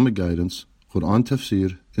 Islamic guidance, Quran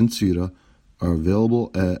tafsir, and seerah are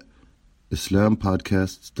available at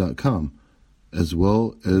islampodcasts.com, as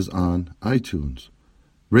well as on iTunes.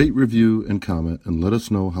 Rate, review, and comment, and let us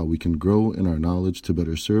know how we can grow in our knowledge to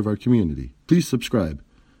better serve our community. Please subscribe,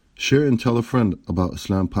 share, and tell a friend about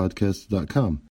islampodcasts.com.